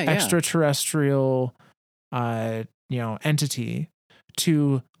extraterrestrial entity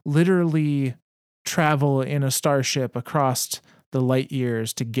to literally travel in a starship across the light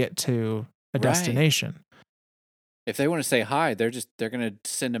years to get to a destination. If they want to say hi, they're going to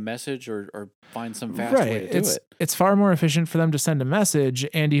send a message or find some fast way to do it. It's far more efficient for them to send a message,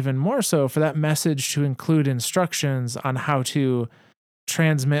 and even more so for that message to include instructions on how to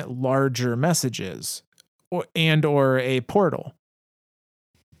transmit larger messages or a portal.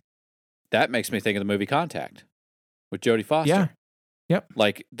 That makes me think of the movie Contact with Jodie Foster. Yeah. Yep.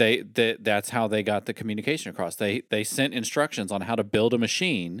 Like that's how they got the communication across. They sent instructions on how to build a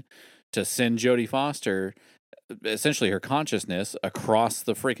machine to send Jodie Foster, essentially her consciousness, across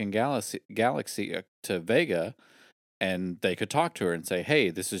the freaking galaxy to Vega, and they could talk to her and say, hey,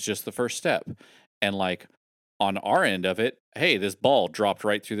 this is just the first step. And like on our end of it, hey, this ball dropped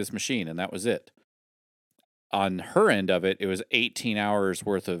right through this machine, and that was it. On her end of it, it was 18 hours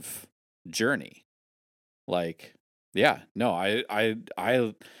worth of journey. Like, yeah, no,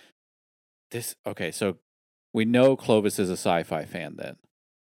 okay, so we know Clovis is a sci-fi fan then.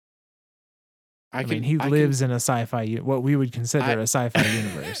 I mean, he lives in a sci-fi, what we would consider a sci-fi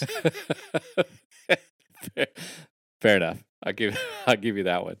universe. Fair enough. I'll give you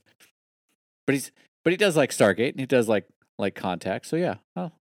that one. But he does like Stargate, and he does like Contact. So yeah.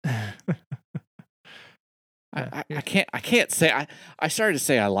 Oh. I can't say I started to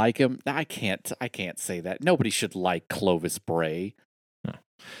say I like him. I can't say that. Nobody should like Clovis Bray. No.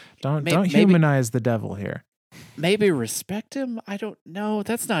 Don't humanize the devil here. Maybe respect him. I don't know.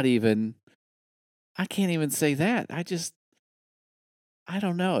 That's not even. I can't even say that. I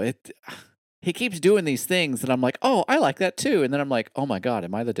don't know. He keeps doing these things that I'm like, oh, I like that too. And then I'm like, oh my God,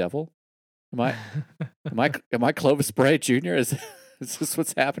 am I the devil? Am I Clovis Bray Jr.? Is this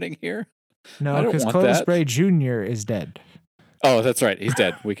what's happening here? No, because Clovis Bray Jr. is dead. Oh, that's right. He's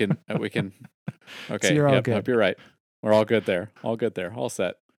dead. We can. Okay. So you're all good. You're right. We're all good there. All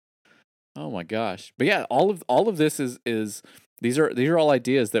set. Oh my gosh. But yeah, all of this is these are all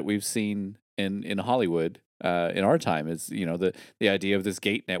ideas that we've seen in Hollywood in our time. Is the idea of this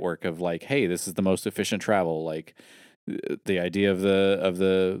gate network of like, hey, this is the most efficient travel. Like the idea of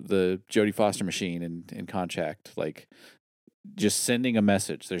the Jodie Foster machine in Contact, like just sending a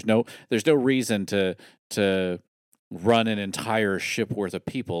message. There's no reason to run an entire ship worth of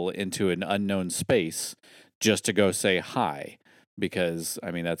people into an unknown space just to go say hi, because I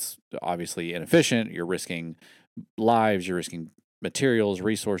mean that's obviously inefficient. You're risking lives, you're risking materials,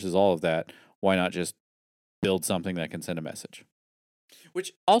 resources, all of that. Why not just build something that can send a message?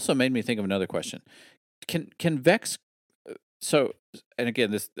 Which also made me think of another question. Can Vex so and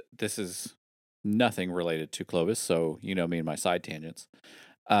again this is nothing related to Clovis, so you know me and my side tangents.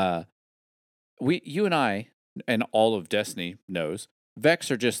 Uh you and I and all of Destiny knows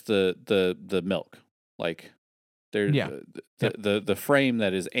Vex are just the milk. Like they're Yeah. Yep. the frame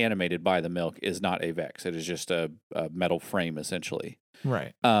that is animated by the milk is not a Vex. It is just a metal frame essentially.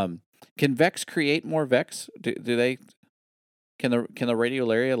 Right. Can Vex create more Vex? Do they can the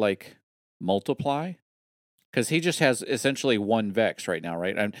Radiolaria like multiply? Because he just has essentially one Vex right now,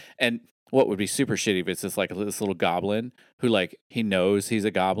 right? And what would be super shitty if it's just like this little goblin who like he knows he's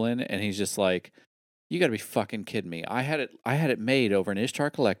a goblin and he's just like, you got to be fucking kidding me. I had it made over an Ishtar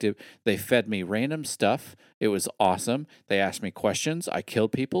Collective. They fed me random stuff. It was awesome. They asked me questions. I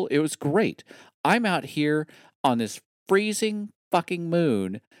killed people. It was great. I'm out here on this freezing fucking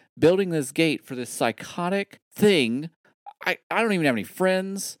moon building this gate for this psychotic thing. I don't even have any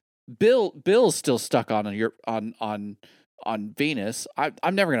friends. Bill's still stuck on Venus.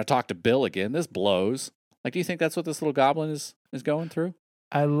 I'm never gonna talk to Bill again. This blows. Like, do you think that's what this little goblin is going through?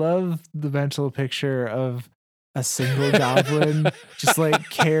 I love the mental picture of a single goblin just like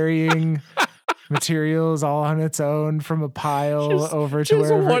carrying materials all on its own from a pile over to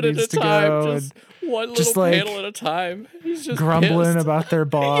wherever one it needs to go, just one little just like panel at a time. He's just grumbling pissed. about their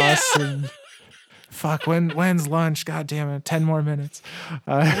boss Yeah. and fuck, when's lunch? God damn it, 10 more minutes.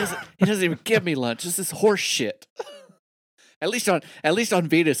 He doesn't even give me lunch. It's this horse shit. At least on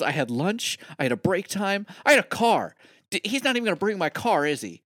Venus, I had lunch. I had a break time. I had a car. He's not even gonna bring my car, is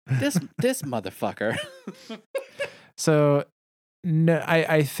he? This motherfucker. So, no,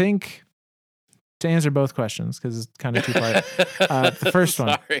 I think to answer both questions because it's kind of two-part. The first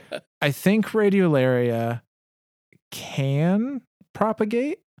one, I think Radiolaria can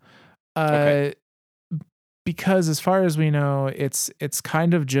propagate. Okay. Because as far as we know, it's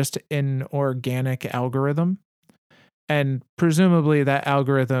kind of just an organic algorithm, and presumably that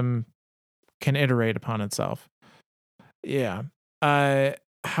algorithm can iterate upon itself. Yeah.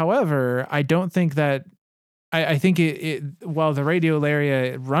 However, I don't think that. I think it while the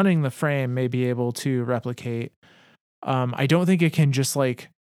Radiolaria running the frame may be able to replicate, I don't think it can just like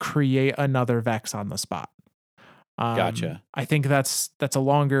create another Vex on the spot. Gotcha. I think that's a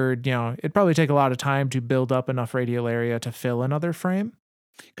longer, it'd probably take a lot of time to build up enough Radiolaria to fill another frame.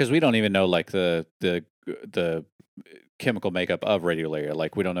 Because we don't even know like the chemical makeup of Radiolaria.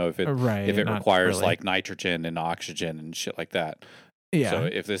 Like we don't know if it requires really. like nitrogen and oxygen and shit like that. Yeah. So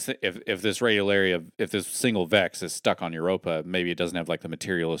if this Radiolaria, if this single Vex is stuck on Europa, maybe it doesn't have like the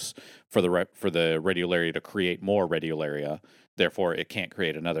materials for the Radiolaria to create more Radiolaria. Therefore, it can't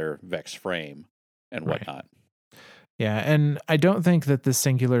create another Vex frame and whatnot. Yeah, and I don't think that the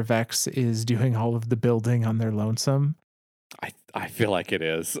singular Vex is doing all of the building on their lonesome. I feel like it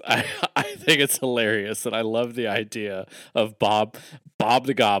is. I think it's hilarious, and I love the idea of Bob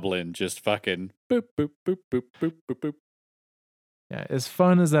the Goblin just fucking boop boop boop boop boop boop boop. Yeah, as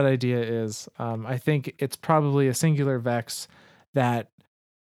fun as that idea is, I think it's probably a singular Vex that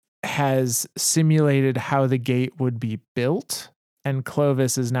has simulated how the gate would be built, and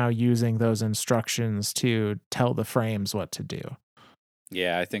Clovis is now using those instructions to tell the frames what to do.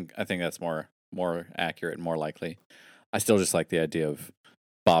 Yeah, I think that's more accurate and more likely. I still just like the idea of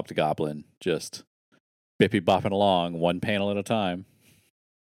Bob the Goblin just bippy bopping along one panel at a time.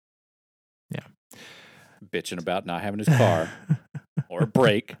 Yeah. Bitching about not having his car or a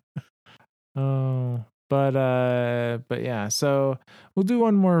brake. Oh, but yeah, so we'll do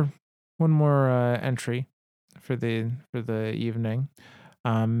one more entry for the evening.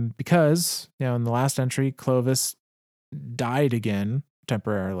 Because, in the last entry Clovis died again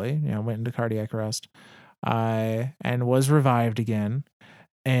temporarily, went into cardiac arrest. And was revived again,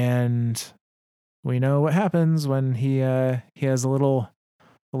 and we know what happens when he has a little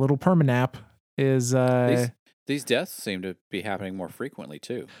permanap. Is these deaths seem to be happening more frequently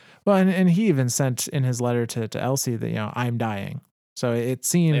too. Well, and he even sent in his letter to Elsie that I'm dying. So it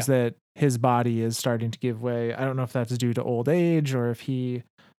seems that his body is starting to give way. I don't know if that's due to old age or if he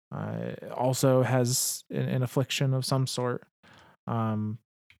also has an affliction of some sort.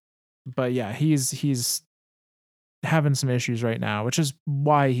 But yeah, he's having some issues right now, which is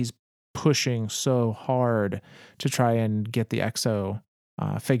why he's pushing so hard to try and get the exo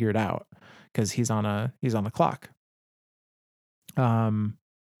figured out, because he's on a clock.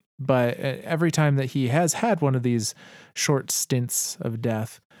 But every time that he has had one of these short stints of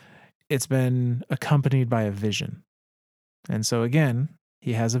death, it's been accompanied by a vision. And so again,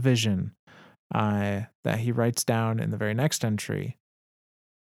 he has a vision that he writes down in the very next entry,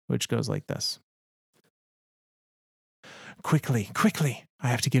 which goes like this. Quickly, quickly, I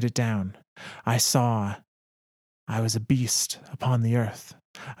have to get it down. I was a beast upon the earth,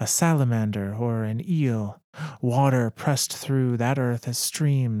 a salamander or an eel. Water pressed through that earth as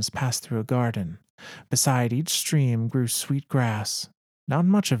streams pass through a garden. Beside each stream grew sweet grass, not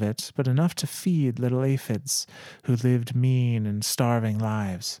much of it, but enough to feed little aphids who lived mean and starving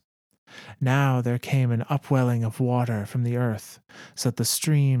lives. Now there came an upwelling of water from the earth, so that the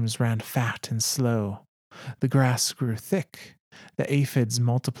streams ran fat and slow. The grass grew thick, the aphids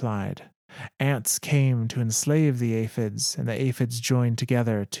multiplied. Ants came to enslave the aphids, and the aphids joined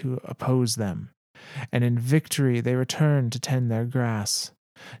together to oppose them. And in victory they returned to tend their grass,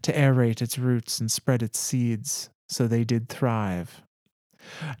 to aerate its roots and spread its seeds, so they did thrive.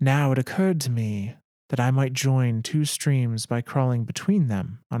 Now it occurred to me that I might join two streams by crawling between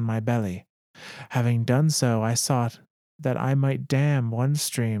them on my belly. Having done so, I sought that I might dam one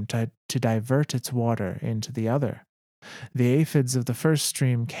stream to divert its water into the other. The aphids of the first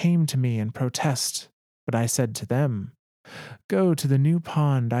stream came to me in protest, but I said to them, Go to the new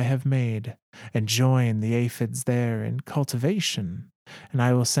pond I have made, and join the aphids there in cultivation, and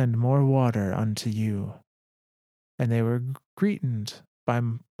I will send more water unto you. And they were greeted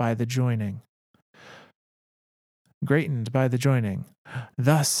by the joining. Greatened by the joining.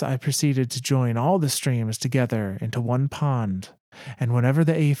 Thus I proceeded to join all the streams together into one pond, and whenever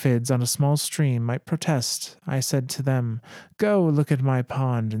the aphids on a small stream might protest, I said to them, Go look at my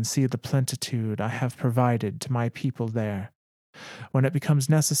pond and see the plenitude I have provided to my people there. When it becomes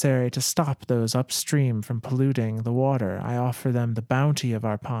necessary to stop those upstream from polluting the water, I offer them the bounty of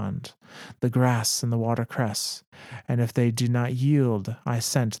our pond, the grass and the watercress, and if they do not yield, I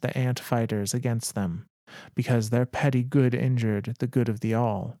sent the ant fighters against them, because their petty good injured the good of the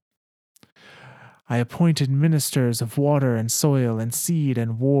all. I appointed ministers of water and soil and seed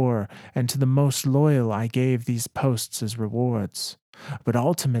and war, and to the most loyal I gave these posts as rewards. But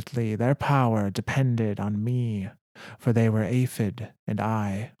ultimately their power depended on me, for they were aphid and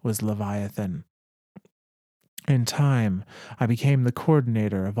I was Leviathan. In time, I became the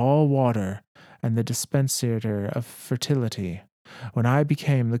coordinator of all water and the dispensator of fertility. When I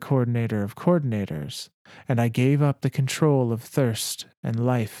became the coordinator of coordinators, and I gave up the control of thirst and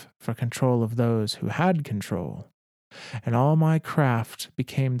life for control of those who had control, and all my craft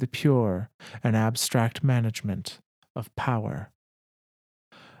became the pure and abstract management of power.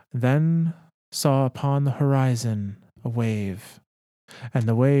 Then saw upon the horizon a wave, and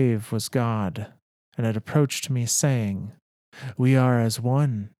the wave was God, and it approached me, saying, We are as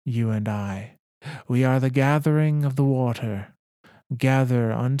one, you and I. We are the gathering of the water.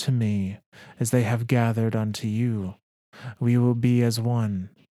 Gather unto me, as they have gathered unto you. We will be as one.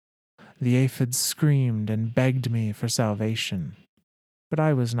 The aphids screamed and begged me for salvation, but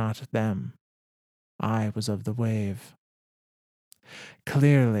I was not them. I was of the wave.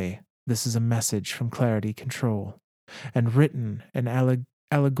 Clearly, this is a message from Clarity Control, and written in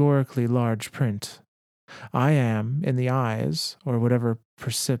allegorically large print. I am, in the eyes, or whatever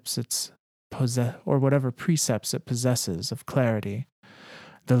precepts it possesses of clarity,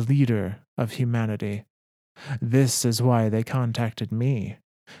 the leader of humanity. This is why they contacted me.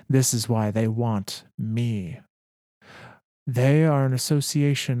 This is why they want me. They are an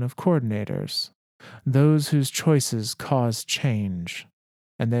association of coordinators, those whose choices cause change,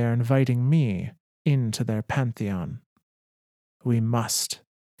 and they are inviting me into their pantheon. We must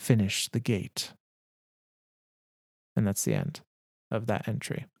finish the gate. And that's the end of that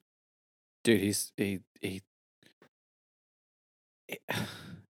entry. Dude, he's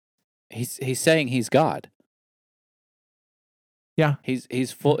saying he's God. Yeah.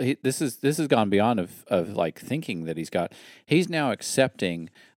 He's full. This has gone beyond of like thinking that he's God. He's now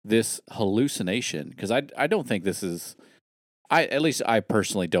accepting this hallucination, because I don't think this is. At least I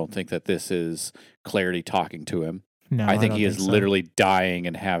personally don't think that this is Clarity talking to him. No, I think don't he is think so. literally dying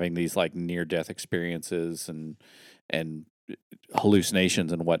and having these like near death experiences and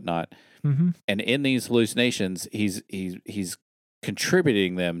hallucinations and whatnot. Mm-hmm. And in these hallucinations, he's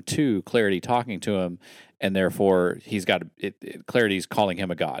contributing them to Clarity talking to him, and therefore he's got Clarity's calling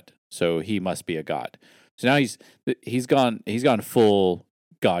him a god, so he must be a god. So now he's gone full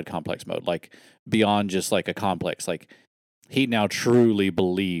god complex mode, like beyond just like a complex. Like he now truly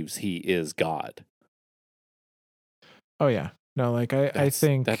believes he is God. Oh yeah, no, like I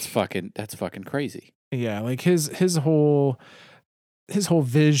think that's fucking crazy. Yeah, like his whole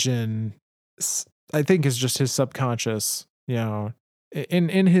vision, I think, is just his subconscious,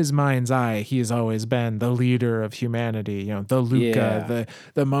 in his mind's eye, he has always been the leader of humanity, the Luca, Yeah.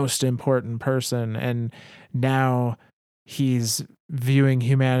 the most important person. And now he's viewing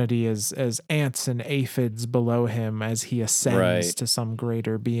humanity as ants and aphids below him as he ascends Right. to some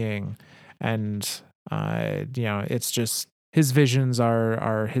greater being. And it's just his visions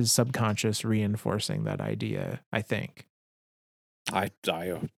are his subconscious reinforcing that idea, I think. I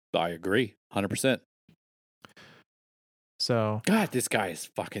agree 100%. So God, this guy is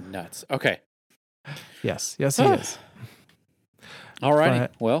fucking nuts. Okay. yes, he is. All righty.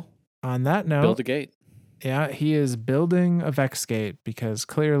 But Well, on that note, build a gate. yeah, he is building a Vex gate because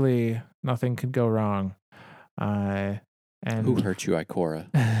clearly nothing could go wrong. And Who hurt you,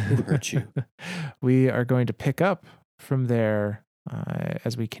 Ikora? Who hurt you? We are going to pick up from there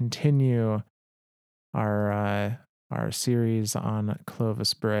as we continue our series on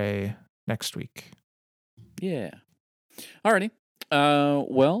Clovis Bray next week. Yeah. Alrighty.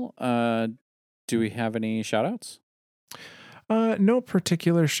 Do we have any shout outs? No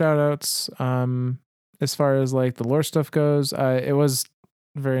particular shout outs. As far as like the lore stuff goes, it was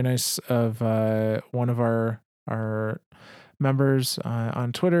very nice of one of our members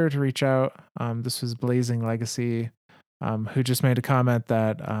on Twitter to reach out. This was Blazing Legacy, who just made a comment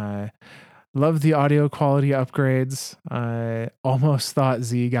that love the audio quality upgrades. Almost thought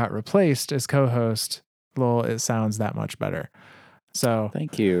Z got replaced as co-host. Lol, it sounds that much better. So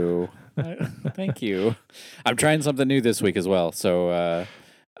Thank you. Thank you. I'm trying something new this week as well. So,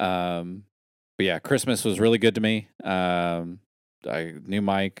 but yeah, Christmas was really good to me. New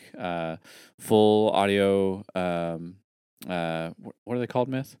mic, full audio. What are they called,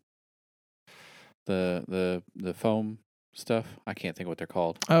 Myth? The foam stuff. I can't think what they're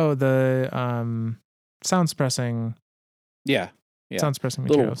called. Oh, the sound suppressing. Yeah. Sound suppressing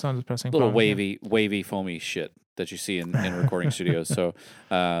material. Sound suppressing. Little foam, wavy, foamy shit that you see in recording studios. So,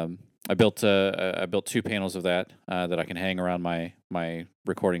 I built 2 panels of that that I can hang around my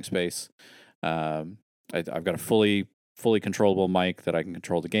recording space. I've got a fully controllable mic that I can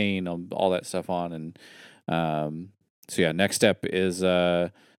control the gain, all that stuff on, and so yeah. Next step is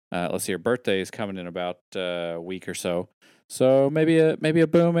let's see, her birthday is coming in about a week or so. So maybe a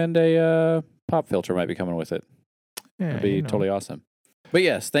boom and a pop filter might be coming with it. Yeah, that'd be totally awesome. But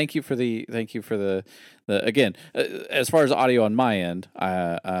yes, thank you for the again, as far as audio on my end,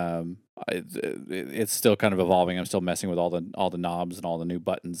 it's still kind of evolving. I'm still messing with all the knobs and all the new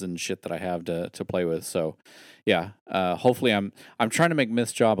buttons and shit that I have to play with. So yeah, hopefully I'm trying to make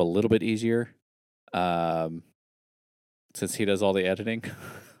Myth's job a little bit easier, since he does all the editing.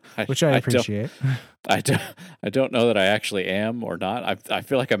 Which I appreciate. I don't know that I actually am or not. I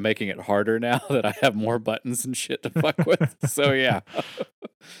feel like I'm making it harder now that I have more buttons and shit to fuck with. So yeah,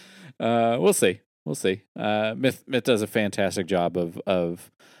 we'll see. Myth does a fantastic job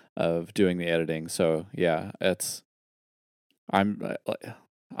of doing the editing. So yeah, I'm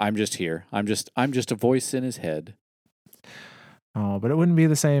just here. I'm just a voice in his head. Oh, but it wouldn't be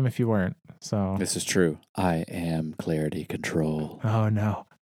the same if you weren't. So this is true. I am Clarity Control. Oh no.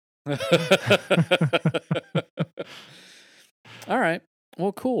 All right.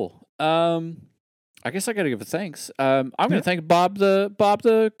 Well, cool. I guess I got to give a thanks. I'm going to thank Bob the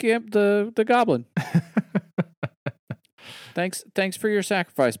goblin. Thanks for your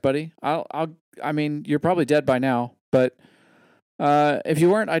sacrifice, buddy. I mean, you're probably dead by now, but if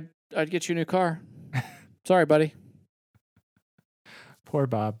you weren't, I'd get you a new car. Sorry, buddy. Poor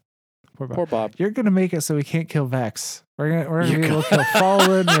Bob. Poor Bob. You're gonna make it so we can't kill Vex. We're gonna be able to kill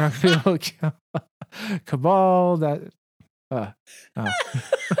Fallen. We're gonna be able to kill Cabal. That. We're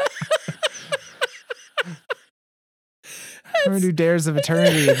gonna do Dares of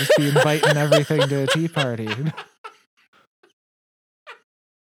Eternity and just be inviting everything to a tea party.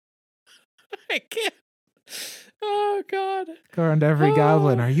 I can't. Oh God. Go around to every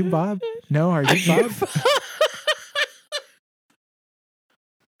goblin. Are you Bob? No. Are you Bob?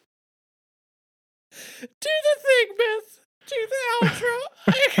 Do the thing, Myth. Do the outro.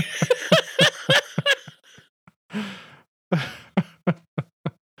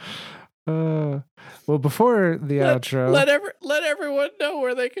 Well, before the outro, let everyone know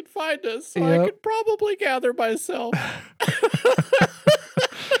where they can find us, so I could probably gather myself.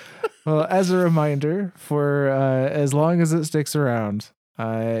 Well, as a reminder, for as long as it sticks around,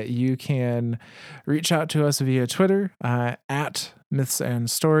 you can reach out to us via Twitter at Myths and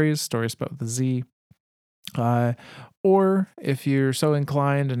Stories spelled with a Z. Or if you're so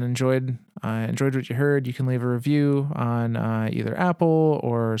inclined and enjoyed what you heard, you can leave a review on either Apple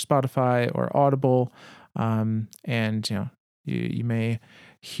or Spotify or Audible, and you may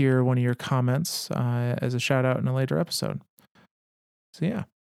hear one of your comments as a shout out in a later episode. So yeah,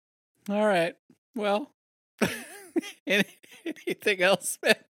 All right. Well, anything else,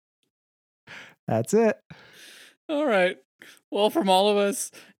 man? that's it. All right. Well, from all of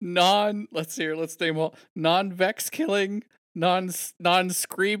us, let's name all non-vex killing,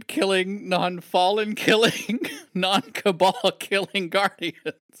 non-scream killing, non-fallen killing, non-cabal killing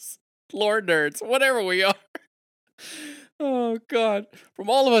guardians, lore nerds, whatever we are. Oh God! From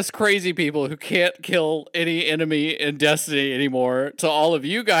all of us crazy people who can't kill any enemy in Destiny anymore, to all of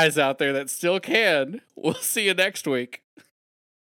you guys out there that still can, we'll see you next week.